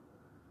dick.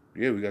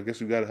 Yeah, I guess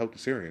we gotta help the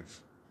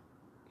Syrians.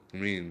 I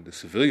mean, the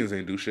civilians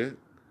ain't do shit.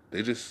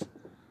 They just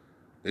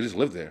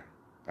live there.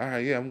 All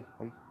right, yeah,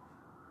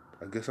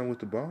 I guess I'm with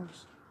the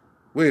bombs.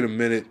 Wait a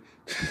minute.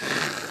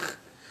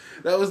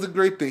 That was the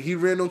great thing. He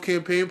ran on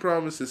campaign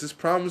promises. His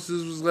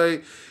promises was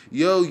like,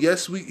 yo,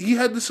 he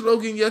had the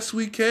slogan, yes,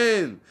 we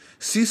can.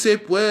 Si se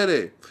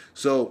puede.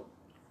 So,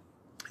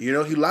 he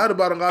lied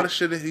about a lot of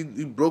shit, and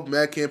he broke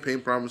mad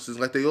campaign promises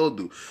like they all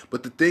do.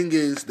 But the thing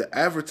is, the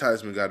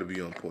advertisement got to be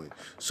on point.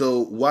 So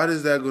why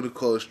is that going to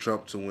cause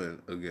Trump to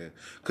win again?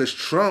 Because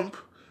Trump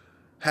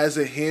has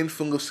a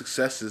handful of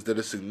successes that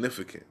are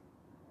significant.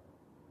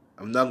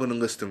 I'm not going to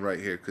list them right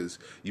here because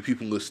you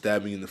people will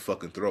stab me in the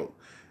fucking throat.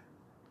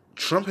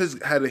 Trump has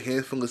had a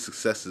handful of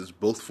successes,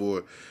 both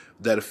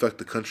that affect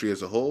the country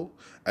as a whole,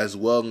 as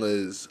well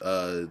as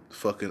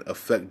fucking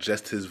affect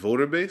just his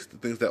voter base, the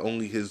things that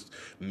only his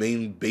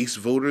main base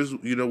voters,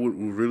 would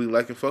really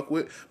like and fuck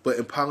with. But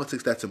in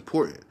politics, that's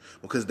important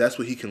because that's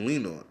what he can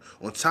lean on.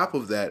 On top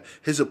of that,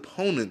 his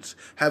opponents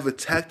have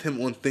attacked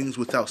him on things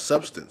without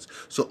substance.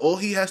 So all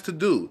he has to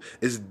do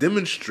is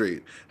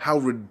demonstrate how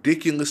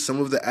ridiculous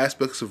some of the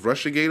aspects of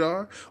Russiagate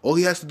are. All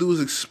he has to do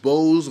is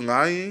expose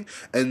lying,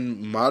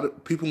 and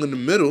people in the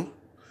middle,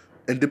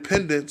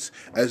 independents,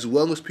 as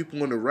well as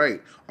people on the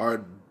right,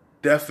 are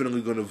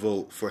definitely going to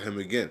vote for him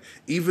again.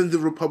 Even the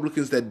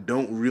Republicans that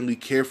don't really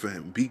care for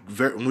him.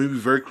 Let me be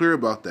very clear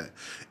about that.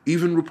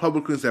 Even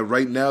Republicans that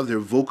right now they're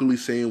vocally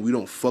saying we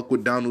don't fuck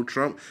with Donald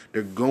Trump,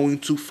 they're going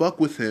to fuck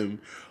with him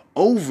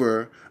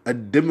over a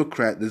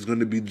Democrat that's going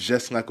to be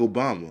just like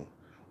Obama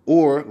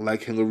or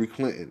like Hillary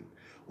Clinton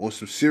on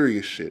some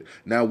serious shit.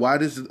 Now, why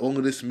does all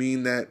of this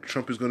mean that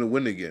Trump is going to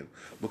win again?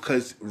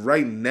 Because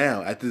right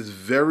now, at this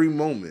very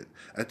moment,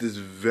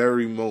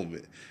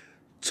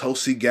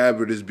 Tulsi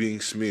Gabbard is being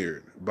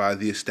smeared by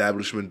the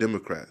establishment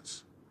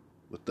Democrats.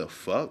 What the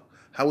fuck?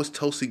 How is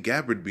Tulsi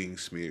Gabbard being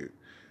smeared?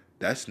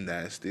 That's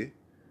nasty.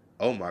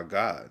 Oh my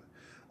God.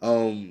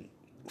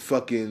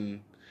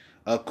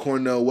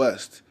 Cornel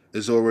West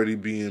is already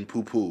being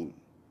poo-pooed.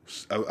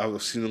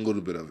 I've seen a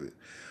little bit of it.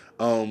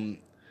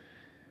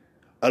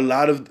 A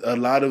lot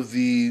of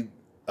the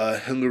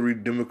Hillary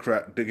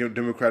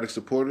Democratic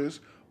supporters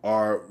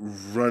are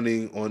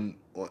running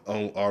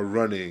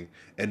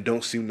and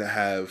don't seem to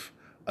have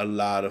a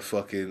lot of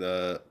fucking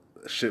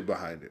shit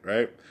behind it,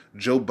 right?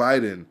 Joe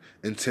Biden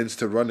intends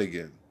to run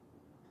again.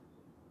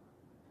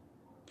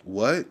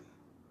 What?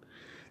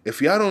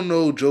 If y'all don't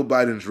know Joe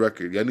Biden's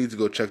record, y'all need to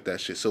go check that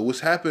shit. So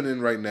what's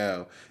happening right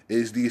now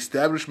is the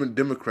establishment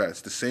Democrats,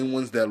 the same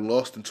ones that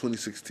lost in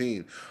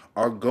 2016,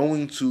 are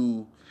going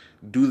to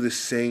do the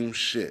same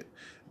shit.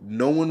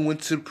 No one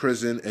went to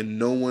prison and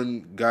no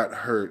one got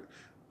hurt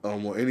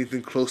or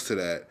anything close to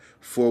that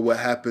for what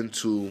happened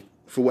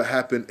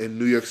in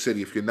New York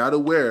City. If you're not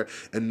aware,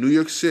 in New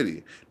York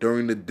City,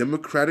 during the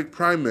Democratic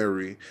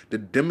primary, the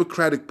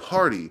Democratic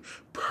Party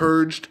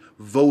purged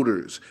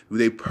voters.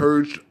 They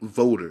purged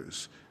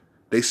voters.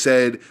 They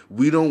said,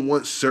 we don't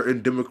want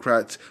certain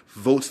Democrats'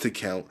 votes to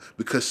count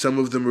because some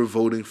of them are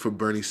voting for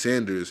Bernie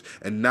Sanders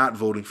and not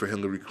voting for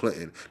Hillary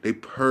Clinton. They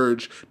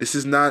purged. This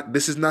is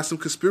not some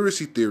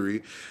conspiracy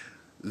theory.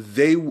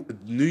 The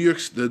New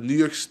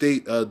York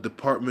State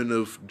Department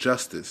of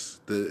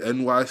Justice, the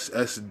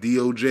NYS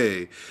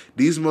DOJ,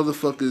 these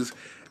motherfuckers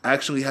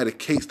actually had a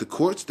case. The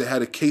courts, they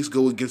had a case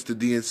go against the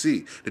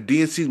DNC. The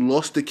DNC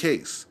lost the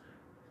case.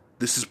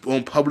 This is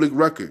on public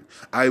record.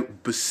 I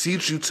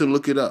beseech you to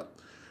look it up.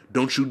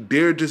 Don't you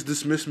dare just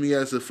dismiss me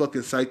as a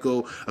fucking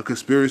psycho, a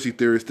conspiracy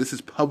theorist. This is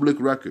public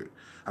record.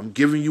 I'm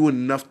giving you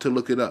enough to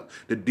look it up.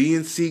 The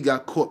DNC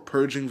got caught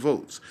purging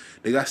votes.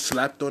 They got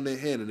slapped on their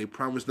hand and they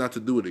promised not to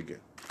do it again.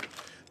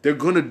 They're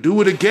going to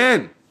do it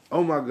again.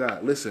 Oh my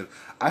God. Listen,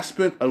 I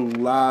spent a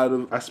lot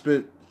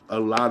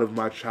of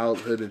my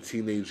childhood and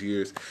teenage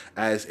years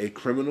as a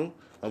criminal.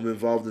 I'm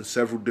involved in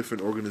several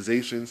different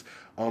organizations,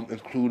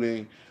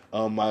 including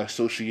my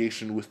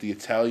association with the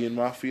Italian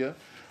Mafia,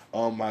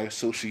 my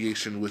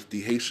association with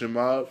the Haitian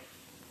Mob,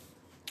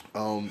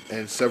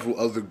 and several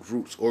other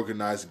groups,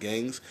 organized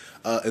gangs,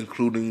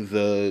 including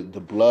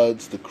the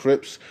Bloods, the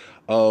Crips,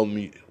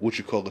 the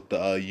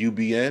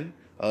UBN,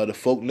 the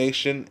Folk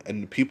Nation,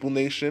 and the People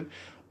Nation,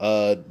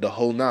 the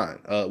whole nine.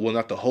 Well,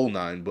 not the whole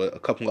nine, but a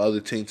couple of other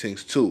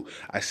things too.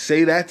 I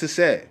say that to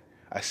say,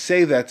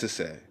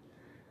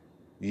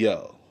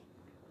 yo,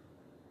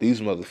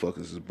 these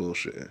motherfuckers is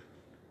bullshit.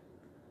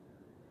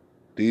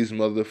 These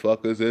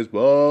motherfuckers is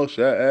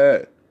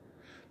bullshit.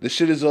 This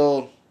shit is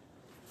all.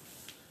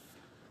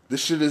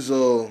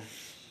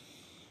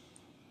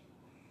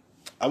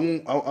 I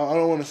don't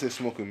want to say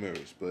smoke and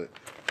mirrors, but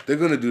they're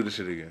gonna do this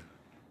shit again.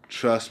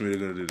 Trust me, they're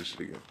gonna do this shit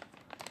again.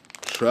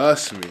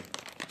 Trust me,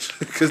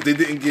 because they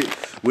didn't get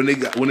when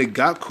they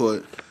got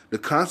caught. The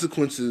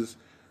consequences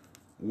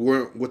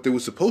weren't what they were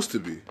supposed to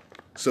be.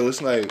 So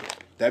it's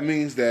like that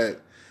means that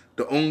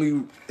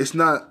it's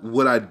not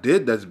what I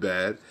did that's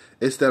bad.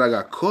 It's that I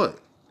got caught.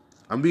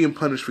 I'm being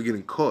punished for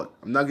getting caught.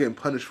 I'm not getting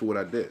punished for what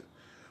I did.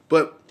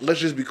 But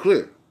let's just be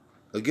clear.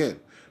 Again,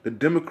 the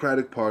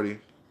Democratic Party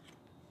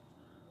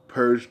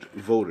purged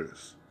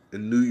voters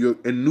in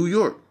New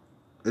York.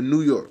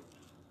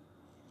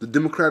 The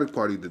Democratic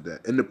Party did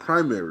that. In the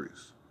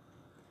primaries,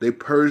 they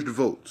purged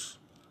votes.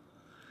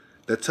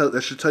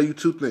 That should tell you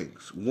two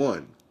things.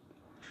 One,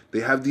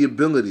 they have the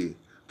ability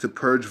to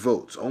purge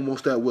votes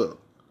almost at will.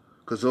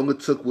 Because all it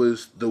took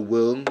was the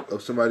will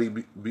of somebody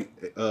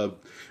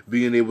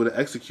being able to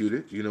execute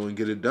it, and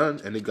get it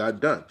done, and it got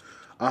done.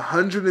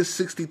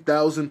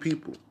 160,000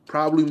 people,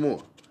 probably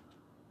more,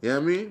 you know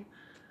what I mean,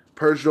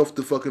 purged off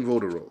the fucking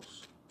voter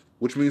rolls,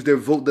 which means their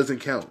vote doesn't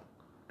count.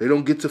 They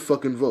don't get to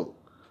fucking vote.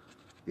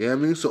 You know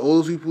what I mean? So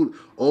all those people,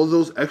 all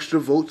those extra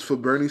votes for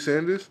Bernie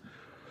Sanders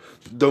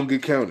don't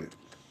get counted.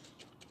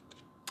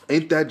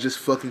 Ain't that just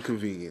fucking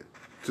convenient?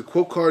 To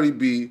quote Cardi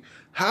B,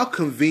 how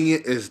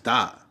convenient is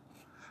that?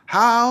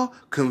 How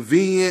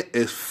convenient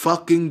is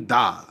fucking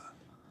da?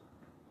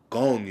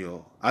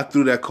 Coño. I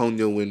threw that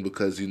coño in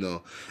because,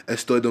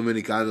 estoy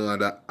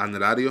dominicano en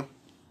radio.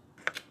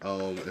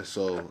 And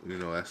so,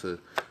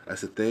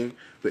 that's a thing.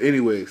 But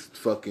anyways,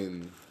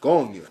 fucking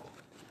coño.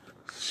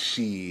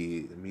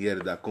 Shit.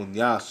 Mierda,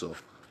 coñazo.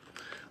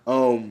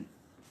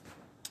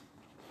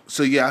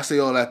 So yeah, I say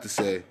all that to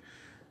say,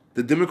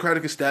 the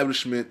Democratic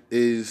establishment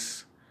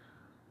is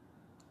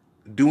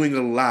doing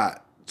a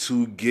lot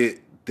to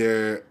get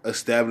their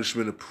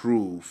establishment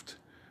approved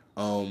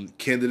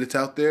candidates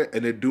out there,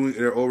 and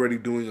they're already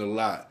doing a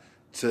lot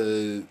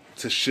to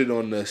shit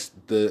on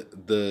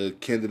the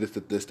candidates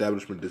that the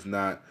establishment does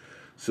not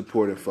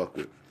support and fuck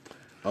with.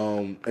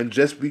 And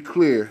just be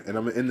clear, and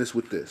I'm gonna end this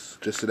with this,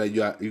 just so that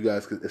you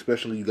guys,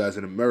 especially you guys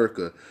in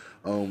America,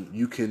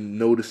 you can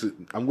notice it.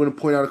 I'm gonna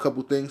point out a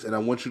couple things, and I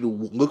want you to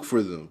look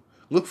for them.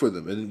 Look for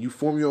them, and you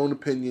form your own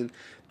opinion.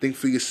 Think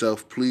for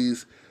yourself,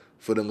 please.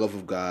 For the love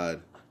of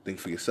God, think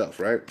for yourself,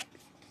 right?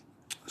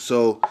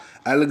 So,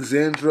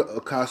 Alexandria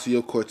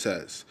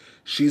Ocasio-Cortez,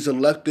 she's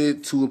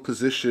elected to a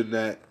position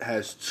that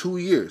has 2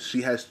 years.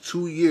 She has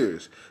 2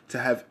 years to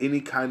have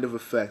any kind of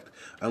effect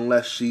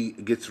unless she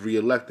gets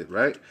reelected,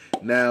 right?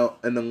 Now,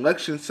 an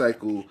election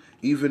cycle,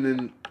 even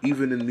in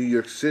New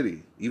York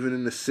City, even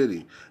in the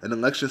city, an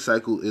election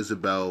cycle is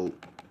about,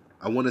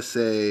 I want to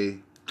say,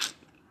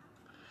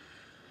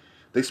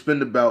 they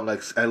spend about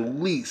like at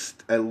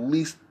least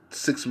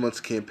 6 months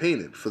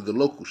campaigning for the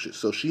local shit.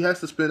 So she has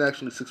to spend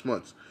actually 6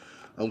 months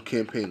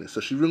campaigning.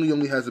 So she really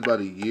only has about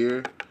a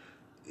year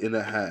and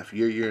a half, to,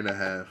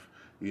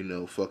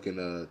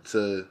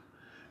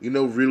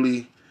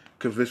 really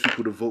convince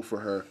people to vote for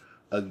her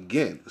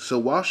again. So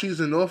while she's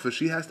in office,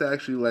 she has to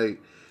actually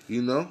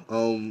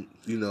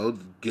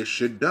get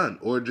shit done,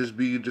 or just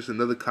be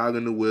another cog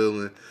in the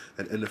wheel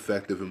and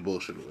ineffective and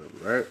bullshit or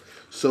whatever, right?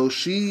 So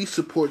she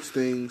supports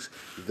things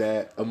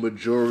that a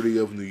majority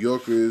of New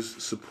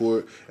Yorkers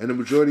support, and a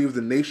majority of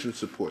the nation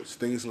supports.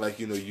 Things like,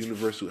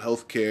 universal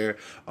health care,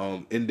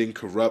 ending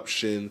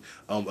corruption,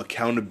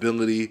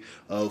 accountability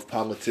of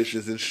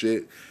politicians and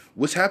shit.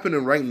 What's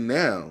happening right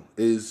now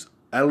is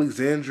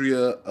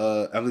Alexandria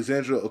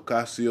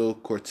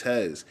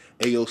Ocasio-Cortez,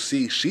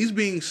 AOC, she's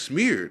being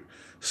slandered.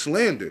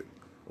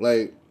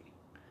 Like,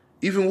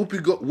 even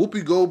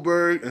Whoopi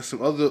Goldberg and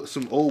some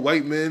old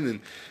white men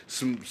and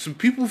some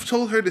people have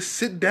told her to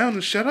sit down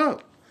and shut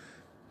up.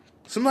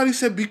 Somebody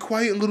said, "Be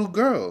quiet, little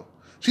girl."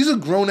 She's a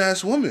grown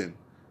ass woman.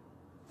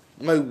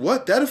 Like,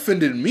 what? That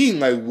offended me.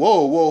 Like,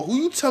 whoa,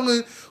 who you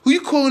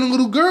calling a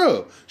little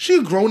girl? She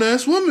a grown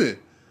ass woman.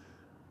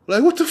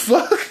 Like, what the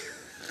fuck?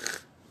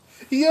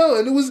 Yo,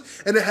 and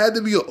it had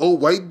to be an old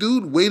white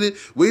dude. Way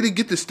to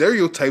get the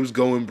stereotypes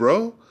going,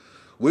 bro.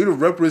 Way to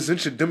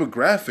represent your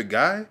demographic,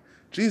 guy.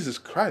 Jesus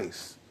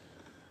Christ.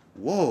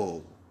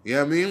 Whoa. You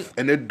know what I mean?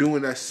 And they're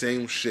doing that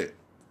same shit.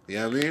 You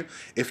know what I mean?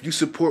 If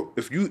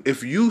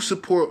you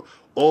support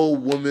all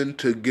women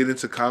to get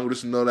into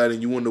Congress and all that,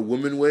 and you want the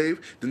women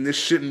wave, then there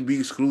shouldn't be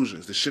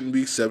exclusions. There shouldn't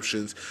be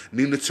exceptions.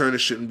 Nina Turner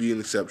shouldn't be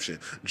an exception.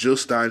 Jill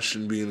Stein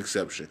shouldn't be an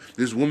exception.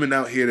 There's women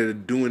out here that are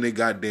doing their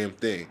goddamn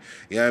thing.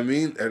 You know what I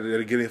mean? That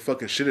are getting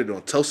fucking shitted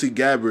on. Tulsi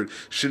Gabbard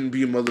shouldn't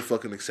be a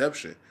motherfucking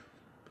exception.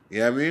 You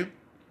know what I mean?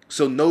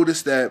 So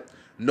notice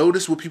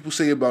what people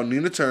say about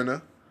Nina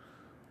Turner,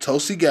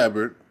 Tulsi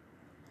Gabbard.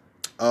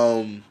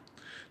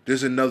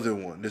 There's another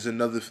one. There's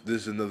another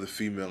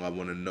female I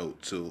want to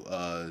note too.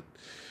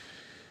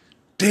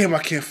 Damn,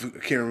 I can't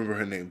remember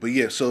her name. But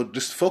yeah, so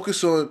just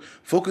focus on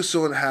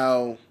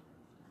how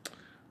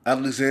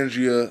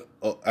Alexandria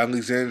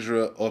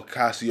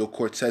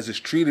Ocasio-Cortez is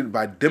treated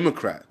by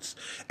Democrats,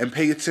 and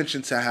pay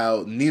attention to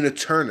how Nina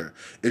Turner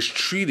is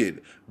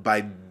treated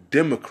by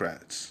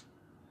Democrats.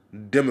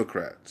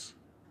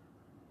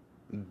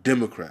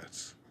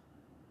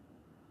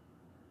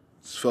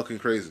 It's fucking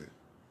crazy.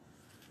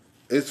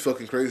 It's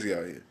fucking crazy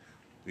out here.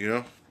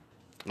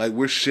 Like,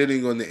 we're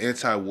shitting on the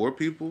anti-war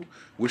people.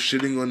 We're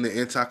shitting on the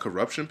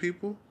anti-corruption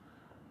people.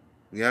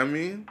 You know what I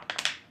mean?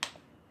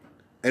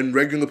 And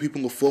regular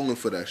people are falling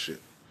for that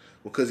shit.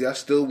 Because y'all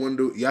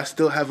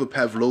still have a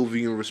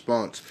Pavlovian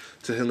response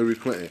to Hillary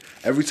Clinton.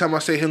 Every time I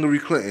say Hillary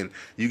Clinton,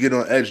 you get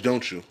on edge,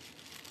 don't you?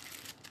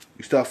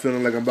 You start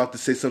feeling like I'm about to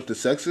say something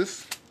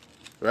sexist,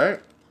 right?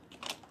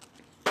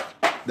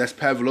 That's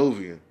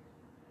Pavlovian.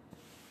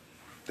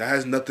 That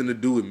has nothing to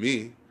do with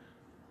me.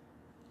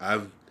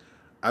 I've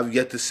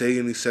yet to say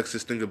any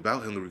sexist thing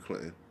about Hillary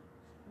Clinton.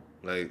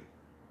 Like,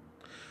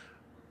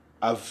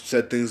 I've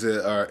said things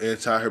that are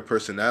anti her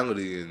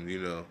personality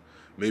and,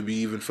 maybe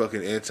even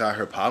fucking anti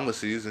her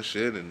policies and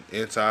shit and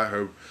anti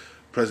her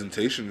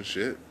presentation and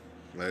shit.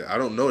 Like, I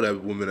don't know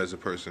that woman as a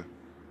person.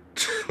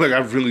 Like, I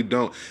really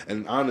don't.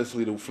 And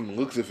honestly, from the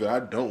looks of it, I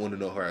don't want to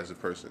know her as a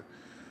person.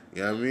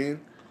 You know what I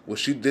mean? What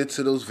she did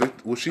to those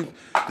victims,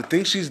 the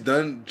thing she's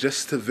done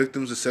just to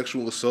victims of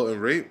sexual assault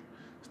and rape,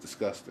 it's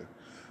disgusting.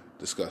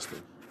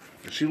 Disgusting.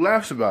 And she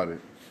laughs about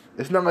it.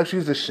 It's not like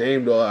she's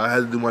ashamed or I had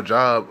to do my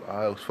job.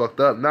 I was fucked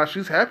up. Nah,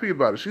 she's happy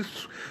about it.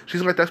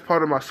 She's like, that's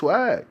part of my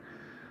swag.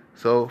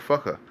 So,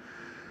 fuck her.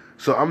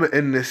 So, I'm going to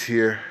end this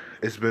here.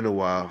 It's been a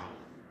while.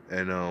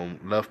 And,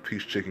 love,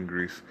 peace, chicken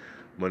grease.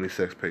 Money,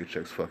 sex,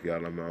 paychecks. Fuck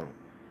y'all, I'm out.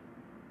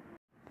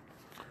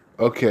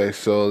 Okay,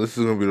 so this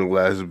is going to be the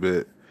last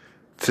bit.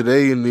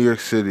 Today in New York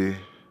City,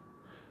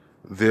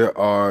 there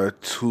are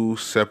 2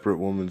 separate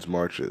women's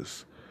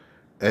marches.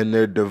 And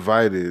they're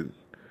divided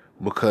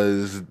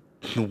because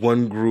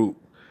one group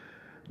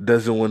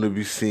doesn't want to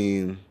be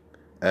seen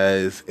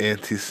as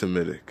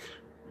anti-Semitic.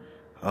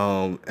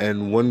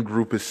 And one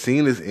group is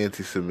seen as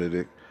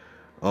anti-Semitic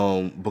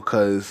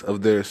because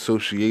of their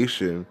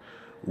association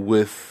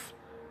with,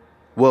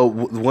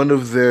 one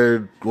of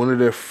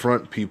their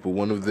front people,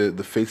 one of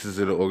the faces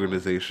of the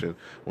organization,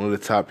 one of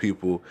the top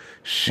people,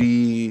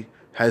 she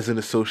has an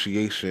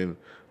association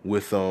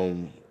with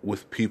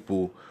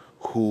people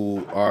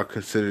who are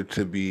considered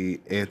to be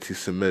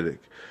anti-Semitic.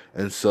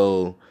 And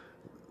so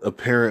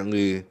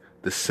apparently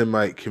the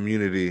Semite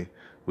community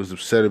was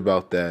upset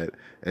about that.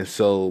 And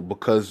so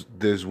because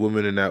there's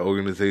women in that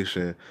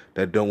organization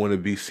that don't want to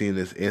be seen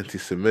as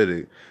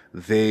anti-Semitic,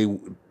 they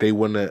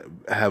want to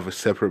have a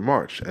separate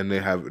march. And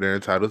they're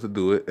entitled to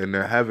do it, and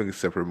they're having a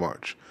separate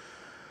march.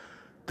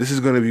 This is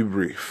going to be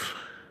brief.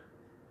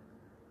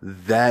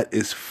 That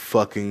is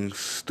fucking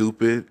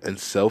stupid and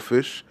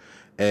selfish.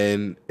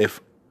 And if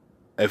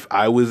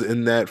I was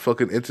in that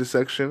fucking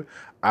intersection,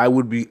 I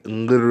would be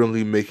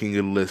literally making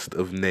a list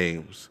of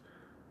names.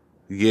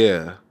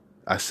 Yeah,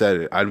 I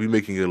said it. I'd be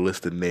making a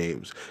list of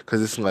names.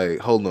 Because it's like,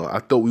 hold on, I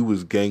thought we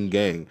was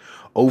gang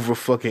over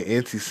fucking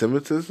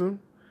anti-Semitism?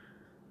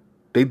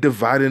 They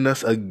dividing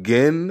us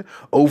again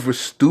over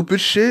stupid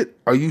shit?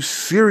 Are you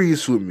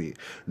serious with me?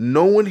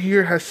 No one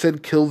here has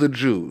said kill the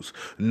Jews.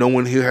 No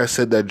one here has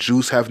said that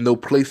Jews have no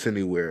place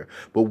anywhere.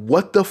 But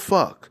what the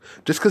fuck?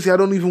 Just because y'all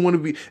don't even want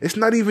to be... It's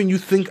not even you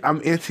think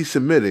I'm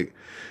anti-Semitic.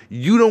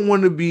 You don't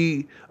want to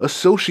be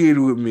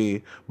associated with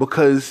me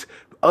because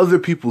other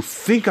people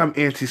think I'm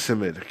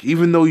anti-Semitic,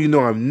 even though you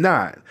know I'm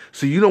not.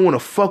 So you don't want to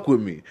fuck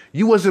with me.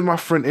 You wasn't my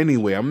friend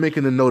anyway. I'm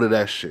making a note of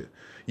that shit.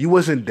 You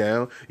wasn't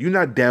down. You're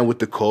not down with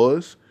the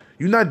cause.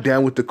 You're not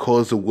down with the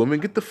cause of women.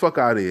 Get the fuck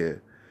out of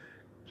here.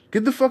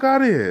 Get the fuck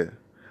out of here.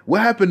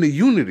 What happened to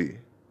unity?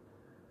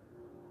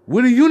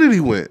 Where the unity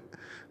went?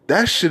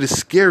 That shit is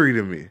scary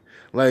to me.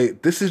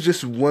 Like, this is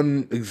just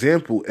one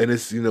example, and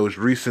it's, it's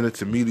recent,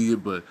 it's immediate,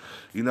 but,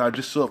 I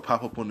just saw it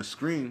pop up on the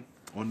screen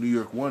on New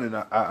York 1, and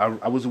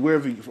I was aware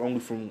of it only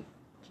from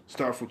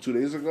 2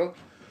 days ago,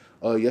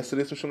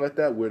 yesterday or something like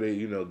that, where they,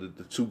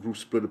 the 2 groups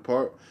split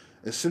apart.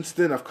 And since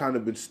then, I've kind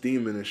of been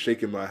steaming and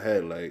shaking my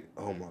head like,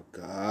 oh my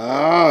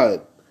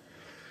God.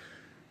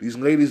 These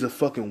ladies are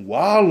fucking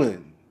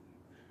wildin'.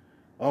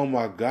 Oh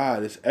my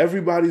God. It's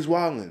everybody's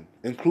wildin',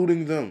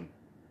 including them.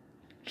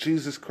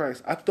 Jesus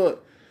Christ. I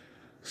thought,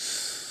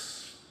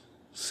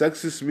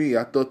 sexist me,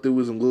 I thought there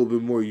was a little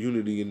bit more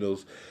unity in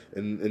those,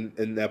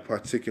 in that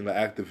particular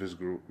activist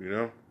group,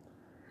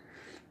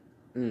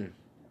 But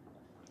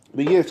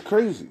yeah, it's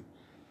crazy.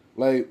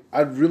 Like,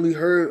 I'd really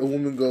heard a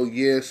woman go,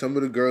 yeah, some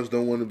of the girls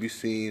don't want to be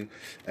seen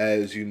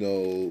as,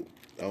 being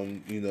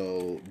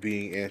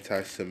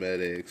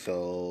anti-Semitic,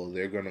 so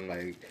they're gonna,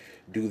 like,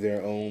 do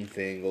their own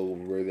thing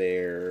over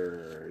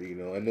there,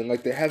 and then,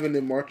 like, they're having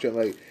them march at,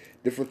 like,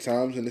 different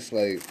times, and it's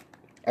like,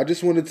 I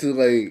just wanted to,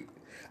 like,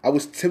 I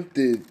was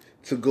tempted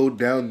to go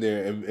down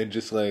there and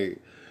just,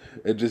 like,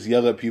 and just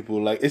yell at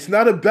people, like, it's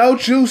not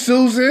about you,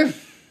 Susan!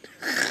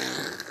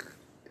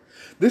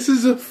 This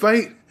is a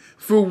fight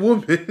for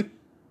women.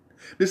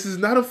 This is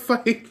not a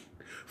fight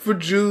for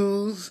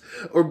Jews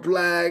or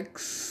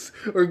blacks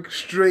or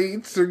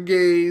straights or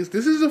gays.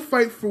 This is a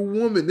fight for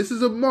women. This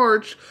is a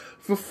march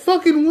for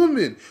fucking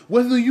women.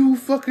 Whether you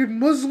fucking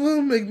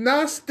Muslim,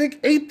 agnostic,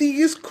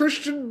 atheist,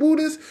 Christian,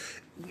 Buddhist,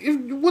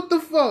 what the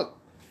fuck?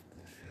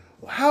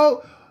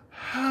 How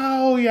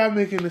y'all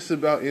making this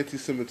about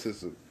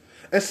anti-Semitism?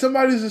 And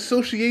somebody's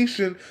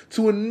association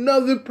to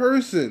another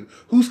person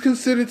who's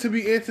considered to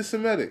be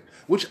anti-Semitic.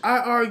 Which I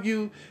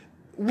argue,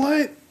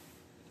 what?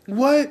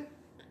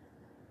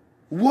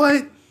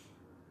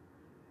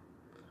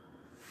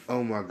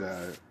 Oh my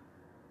God.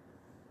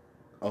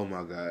 Oh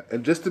my God.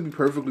 And just to be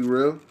perfectly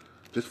real,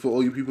 just for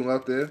all you people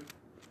out there,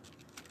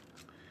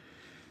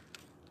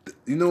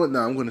 you know what?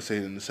 Now I'm going to say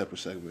it in a separate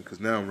segment because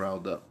now I'm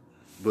riled up.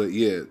 But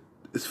yeah,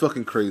 it's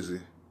fucking crazy.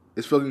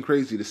 It's fucking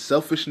crazy. The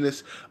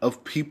selfishness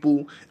of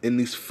people in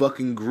these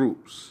fucking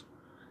groups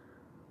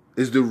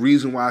is the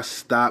reason why I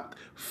stopped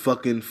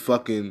fucking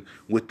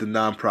with the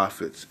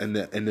nonprofits and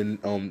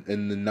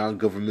the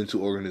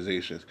non-governmental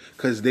organizations,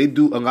 because a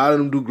lot of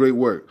them do great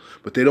work,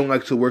 but they don't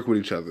like to work with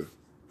each other.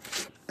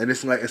 And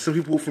it's like, and some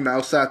people from the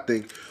outside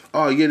think,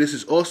 oh yeah, this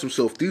is awesome.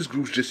 So if these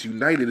groups just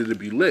united, it'd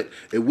be lit.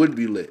 It would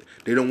be lit.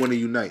 They don't want to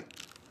unite.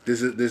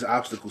 There's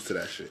obstacles to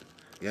that shit.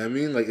 You know what I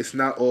mean? Like, it's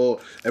not all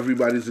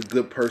everybody's a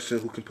good person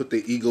who can put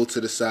their ego to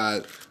the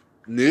side.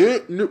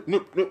 Nope.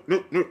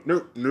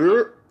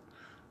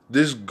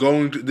 There's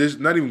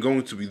not even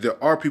going to be.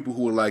 There are people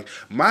who are like,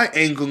 my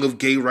angle of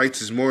gay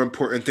rights is more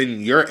important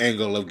than your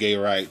angle of gay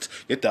rights.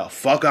 Get the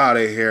fuck out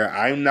of here.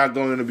 I'm not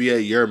going to be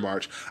at your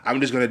march.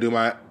 I'm just going to do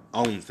my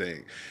own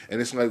thing.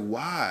 And it's like,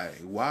 why?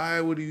 Why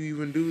would you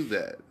even do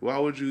that? Why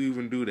would you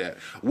even do that?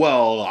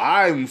 Well,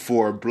 I'm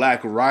for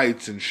black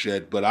rights and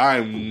shit, but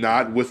I'm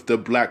not with the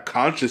black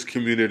conscious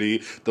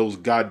community, those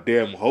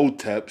goddamn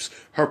hoteps.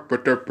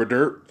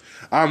 Herp.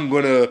 I'm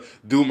gonna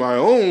do my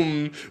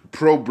own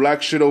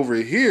pro-black shit over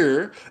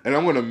here, and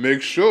I'm gonna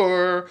make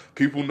sure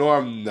people know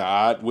I'm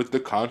not with the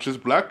conscious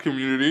black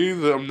community,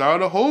 that I'm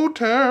not a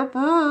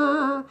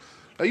hotepper.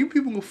 Like, you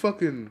people go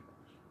fucking...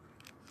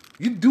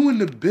 You doing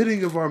the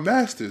bidding of our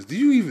masters. Do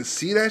you even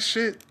see that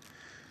shit?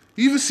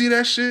 You even see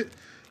that shit?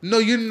 No,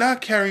 you're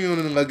not carrying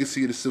on the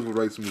legacy of the civil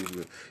rights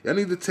movement. Y'all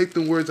need to take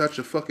them words out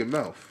your fucking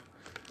mouth.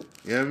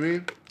 You know what I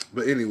mean?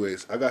 But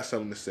anyways, I got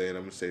something to say, and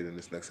I'm going to say it in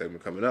this next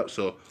segment coming up.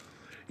 So,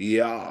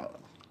 yeah.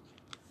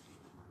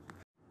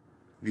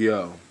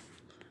 Yo.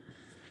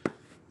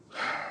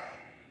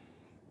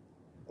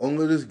 All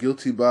of this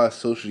guilty by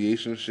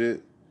association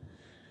shit,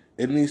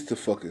 it needs to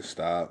fucking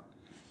stop.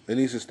 It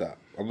needs to stop.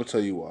 I'm going to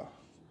tell you why.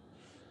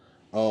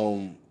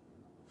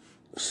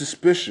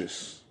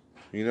 Suspicious,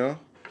 you know?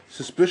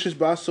 Suspicious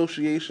by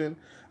association,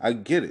 I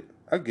get it.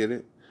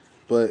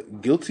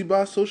 But guilty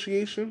by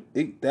association,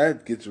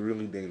 that gets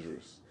really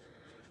dangerous.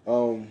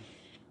 Louis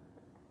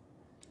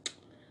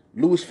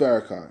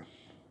Farrakhan.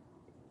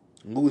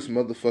 Louis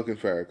motherfucking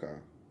Farrakhan.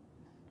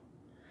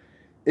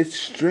 It's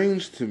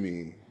strange to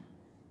me.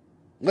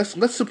 Let's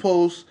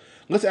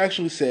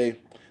actually say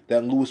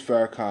that Louis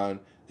Farrakhan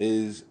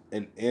is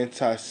an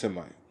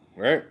anti-Semite,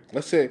 right?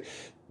 Let's say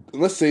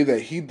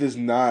that he does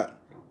not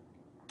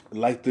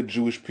like the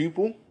Jewish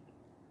people,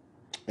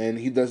 and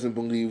he doesn't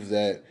believe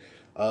that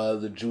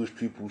the Jewish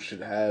people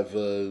should have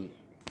a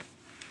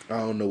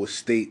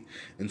state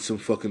in some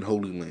fucking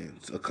holy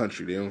lands, a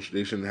country.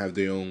 They shouldn't have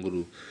their own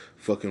little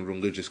fucking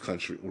religion-based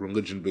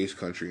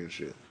country and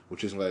shit.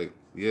 Which is like,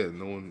 yeah,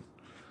 no one.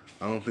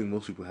 I don't think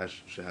most people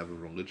should have a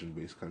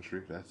religion-based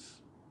country. It's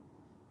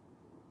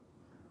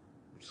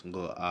a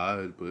little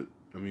odd, but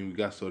I mean, we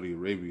got Saudi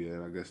Arabia,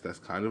 and I guess that's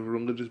kind of a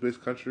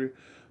religious-based country,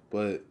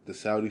 but the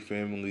Saudi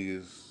family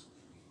is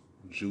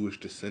Jewish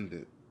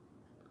descendant.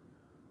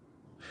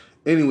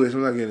 Anyways,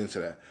 I'm not getting into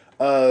that.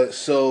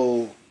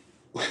 So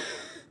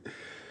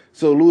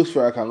Louis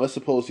Farrakhan, let's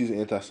suppose he's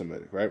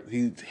anti-Semitic, right?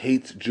 He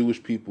hates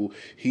Jewish people.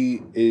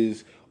 He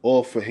is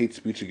all for hate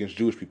speech against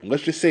Jewish people.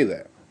 Let's just say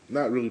that.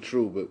 Not really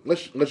true, but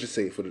let's just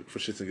say it for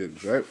shits and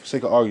giggles, right? For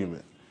sake of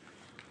argument.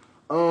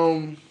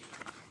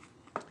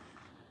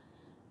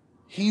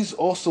 He's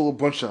also a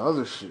bunch of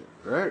other shit,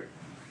 right?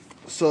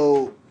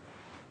 So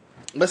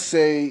let's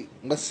say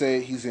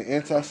he's an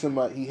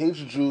anti-Semite. He hates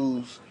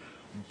Jews,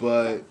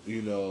 but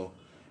you know,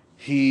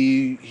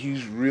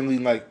 he's really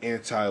like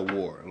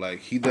anti-war.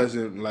 Like, he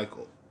doesn't like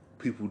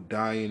people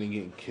dying and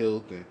getting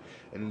killed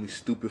and these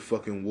stupid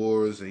fucking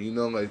wars, and you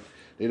know, like,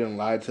 they done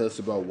lied to us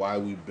about why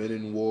we've been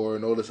in war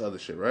and all this other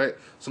shit, right?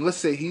 So let's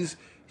say he's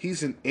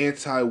an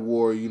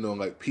anti-war, you know,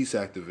 like, peace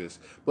activist,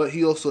 but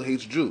he also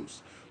hates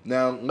Jews.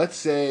 Now let's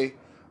say,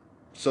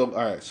 so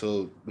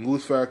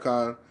Louis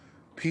Farrakhan,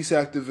 peace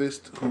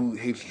activist who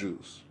hates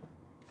Jews.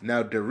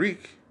 Now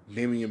Derek,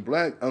 Damian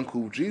Black,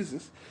 Uncle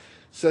Jesus,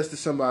 says to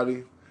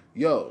somebody,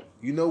 yo,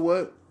 you know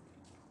what?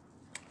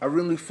 I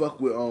really fuck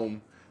with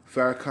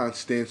Farrakhan's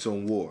stance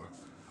on war.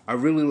 I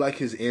really like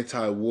his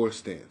anti-war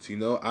stance, you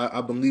know?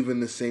 I believe in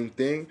the same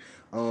thing.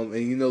 And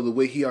you know, the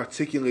way he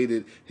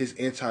articulated his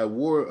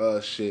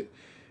anti-war shit,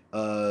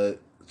 the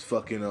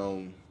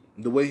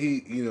way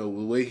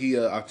he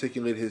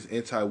articulated his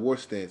anti-war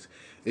stance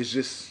is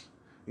just,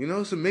 you know,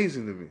 it's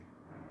amazing to me.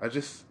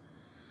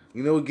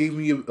 It gave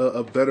me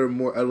a better,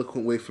 more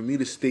eloquent way for me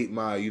to state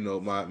my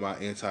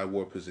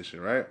anti-war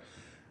position, right?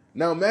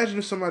 Now imagine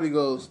if somebody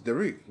goes,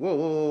 Derek,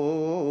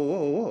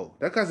 whoa,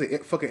 that guy's a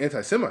fucking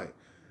anti-Semite.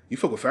 You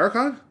fuck with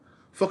Farrakhan?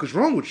 Fuck is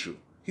wrong with you?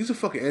 He's a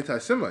fucking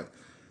anti-Semite.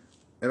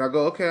 And I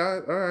go, okay,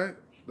 all right,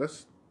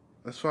 that's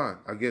fine.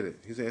 I get it.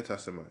 He's an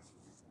anti-Semite.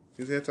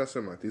 These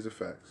are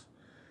facts.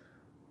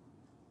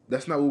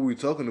 That's not what we're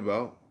talking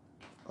about.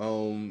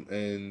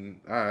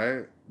 And all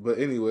right, But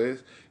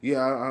anyways, yeah,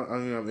 I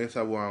mean, I'm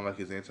anti-war. I don't like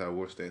his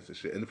anti-war stance and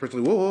shit. And the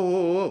person like, whoa, whoa,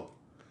 whoa, whoa,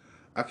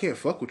 I can't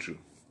fuck with you,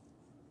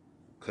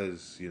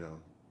 cause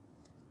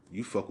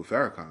you fuck with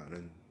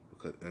Farrakhan,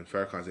 and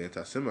Farrakhan's an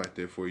anti-Semite.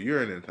 Therefore,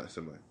 you're an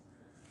anti-Semite.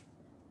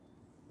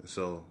 And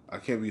so I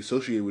can't be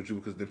associated with you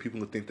because then people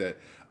will think that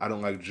I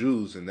don't like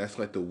Jews, and that's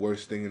like the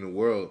worst thing in the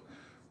world,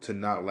 to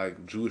not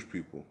like Jewish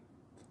people.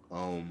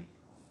 Um,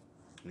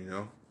 you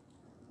know,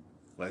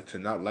 like to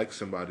not like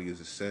somebody is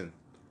a sin.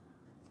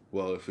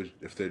 Well,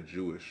 if they're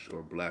Jewish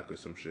or black or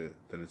some shit,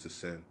 then it's a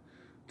sin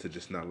to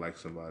just not like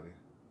somebody.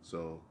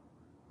 So,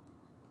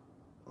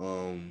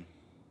 um,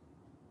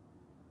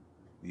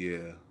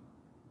 yeah.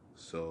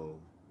 So,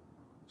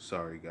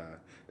 sorry, guy.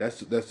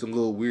 That's a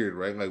little weird,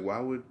 right? Like,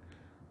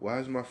 why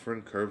is my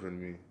friend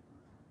curving me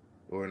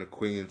or an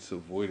acquaintance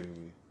avoiding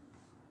me?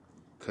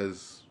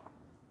 Because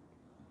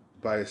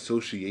by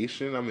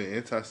association, I'm an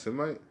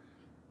anti-Semite.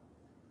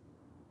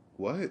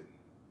 What?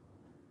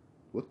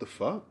 What the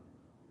fuck?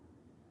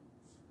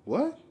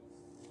 What?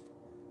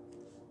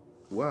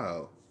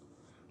 Wow.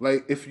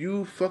 Like, if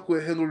you fuck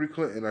with Hillary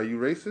Clinton, are you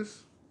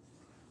racist?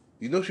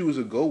 You know she was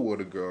a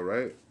Goldwater girl,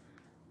 right?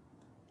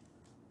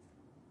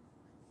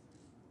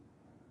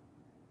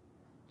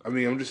 I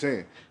mean, I'm just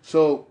saying.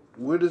 So,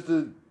 where does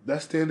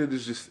that standard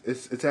is just,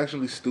 it's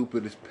actually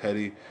stupid, it's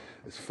petty,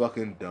 it's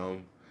fucking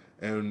dumb.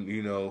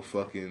 And,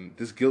 fucking,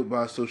 this guilt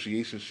by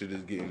association shit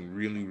is getting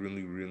really,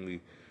 really,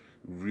 really,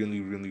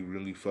 really, really,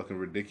 really fucking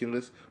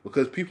ridiculous.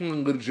 Because people are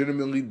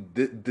legitimately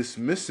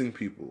dismissing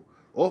people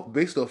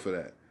based off of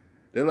that.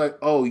 They're like,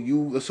 oh,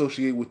 you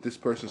associate with this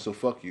person, so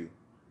fuck you.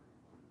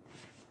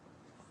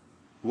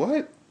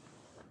 What?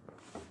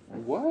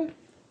 What?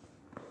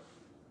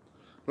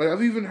 Like,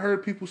 I've even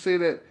heard people say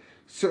that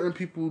certain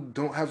people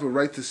don't have a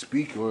right to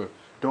speak or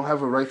don't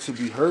have a right to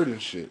be heard and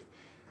shit.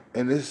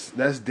 And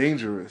that's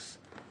dangerous.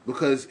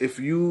 Because if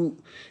you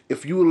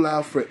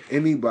allow for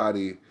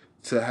anybody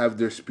to have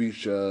their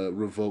speech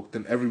revoked,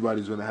 then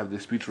everybody's gonna have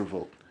their speech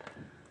revoked.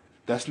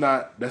 That's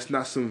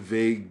not some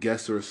vague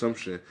guess or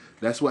assumption.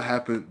 That's what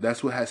happened.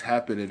 That's what has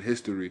happened in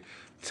history,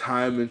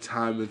 time and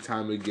time and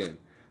time again,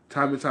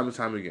 time and time and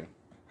time again.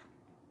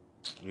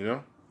 You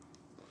know.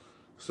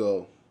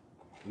 So,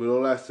 with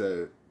all that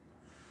said,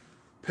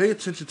 pay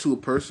attention to a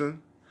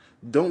person.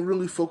 Don't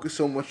really focus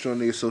so much on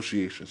the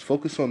associations.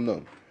 Focus on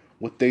them,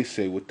 what they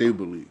say, what they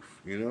believe.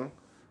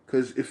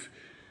 Because if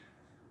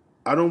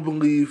I don't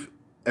believe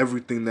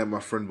everything that my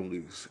friend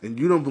believes, and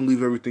you don't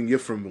believe everything your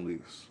friend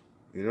believes,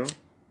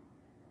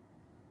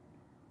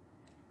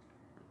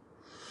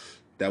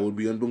 that would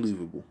be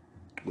unbelievable.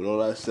 With all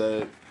that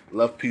said,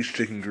 love, peace,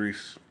 chicken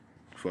grease.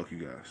 Fuck you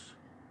guys.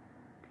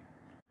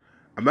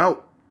 I'm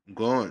out. I'm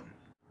gone.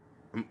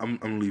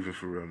 I'm leaving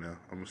for real now.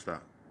 I'm gonna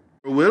stop.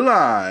 Will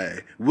I?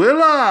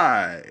 Will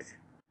I?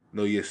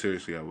 No, yeah,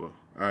 seriously, I will.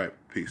 All right,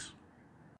 peace.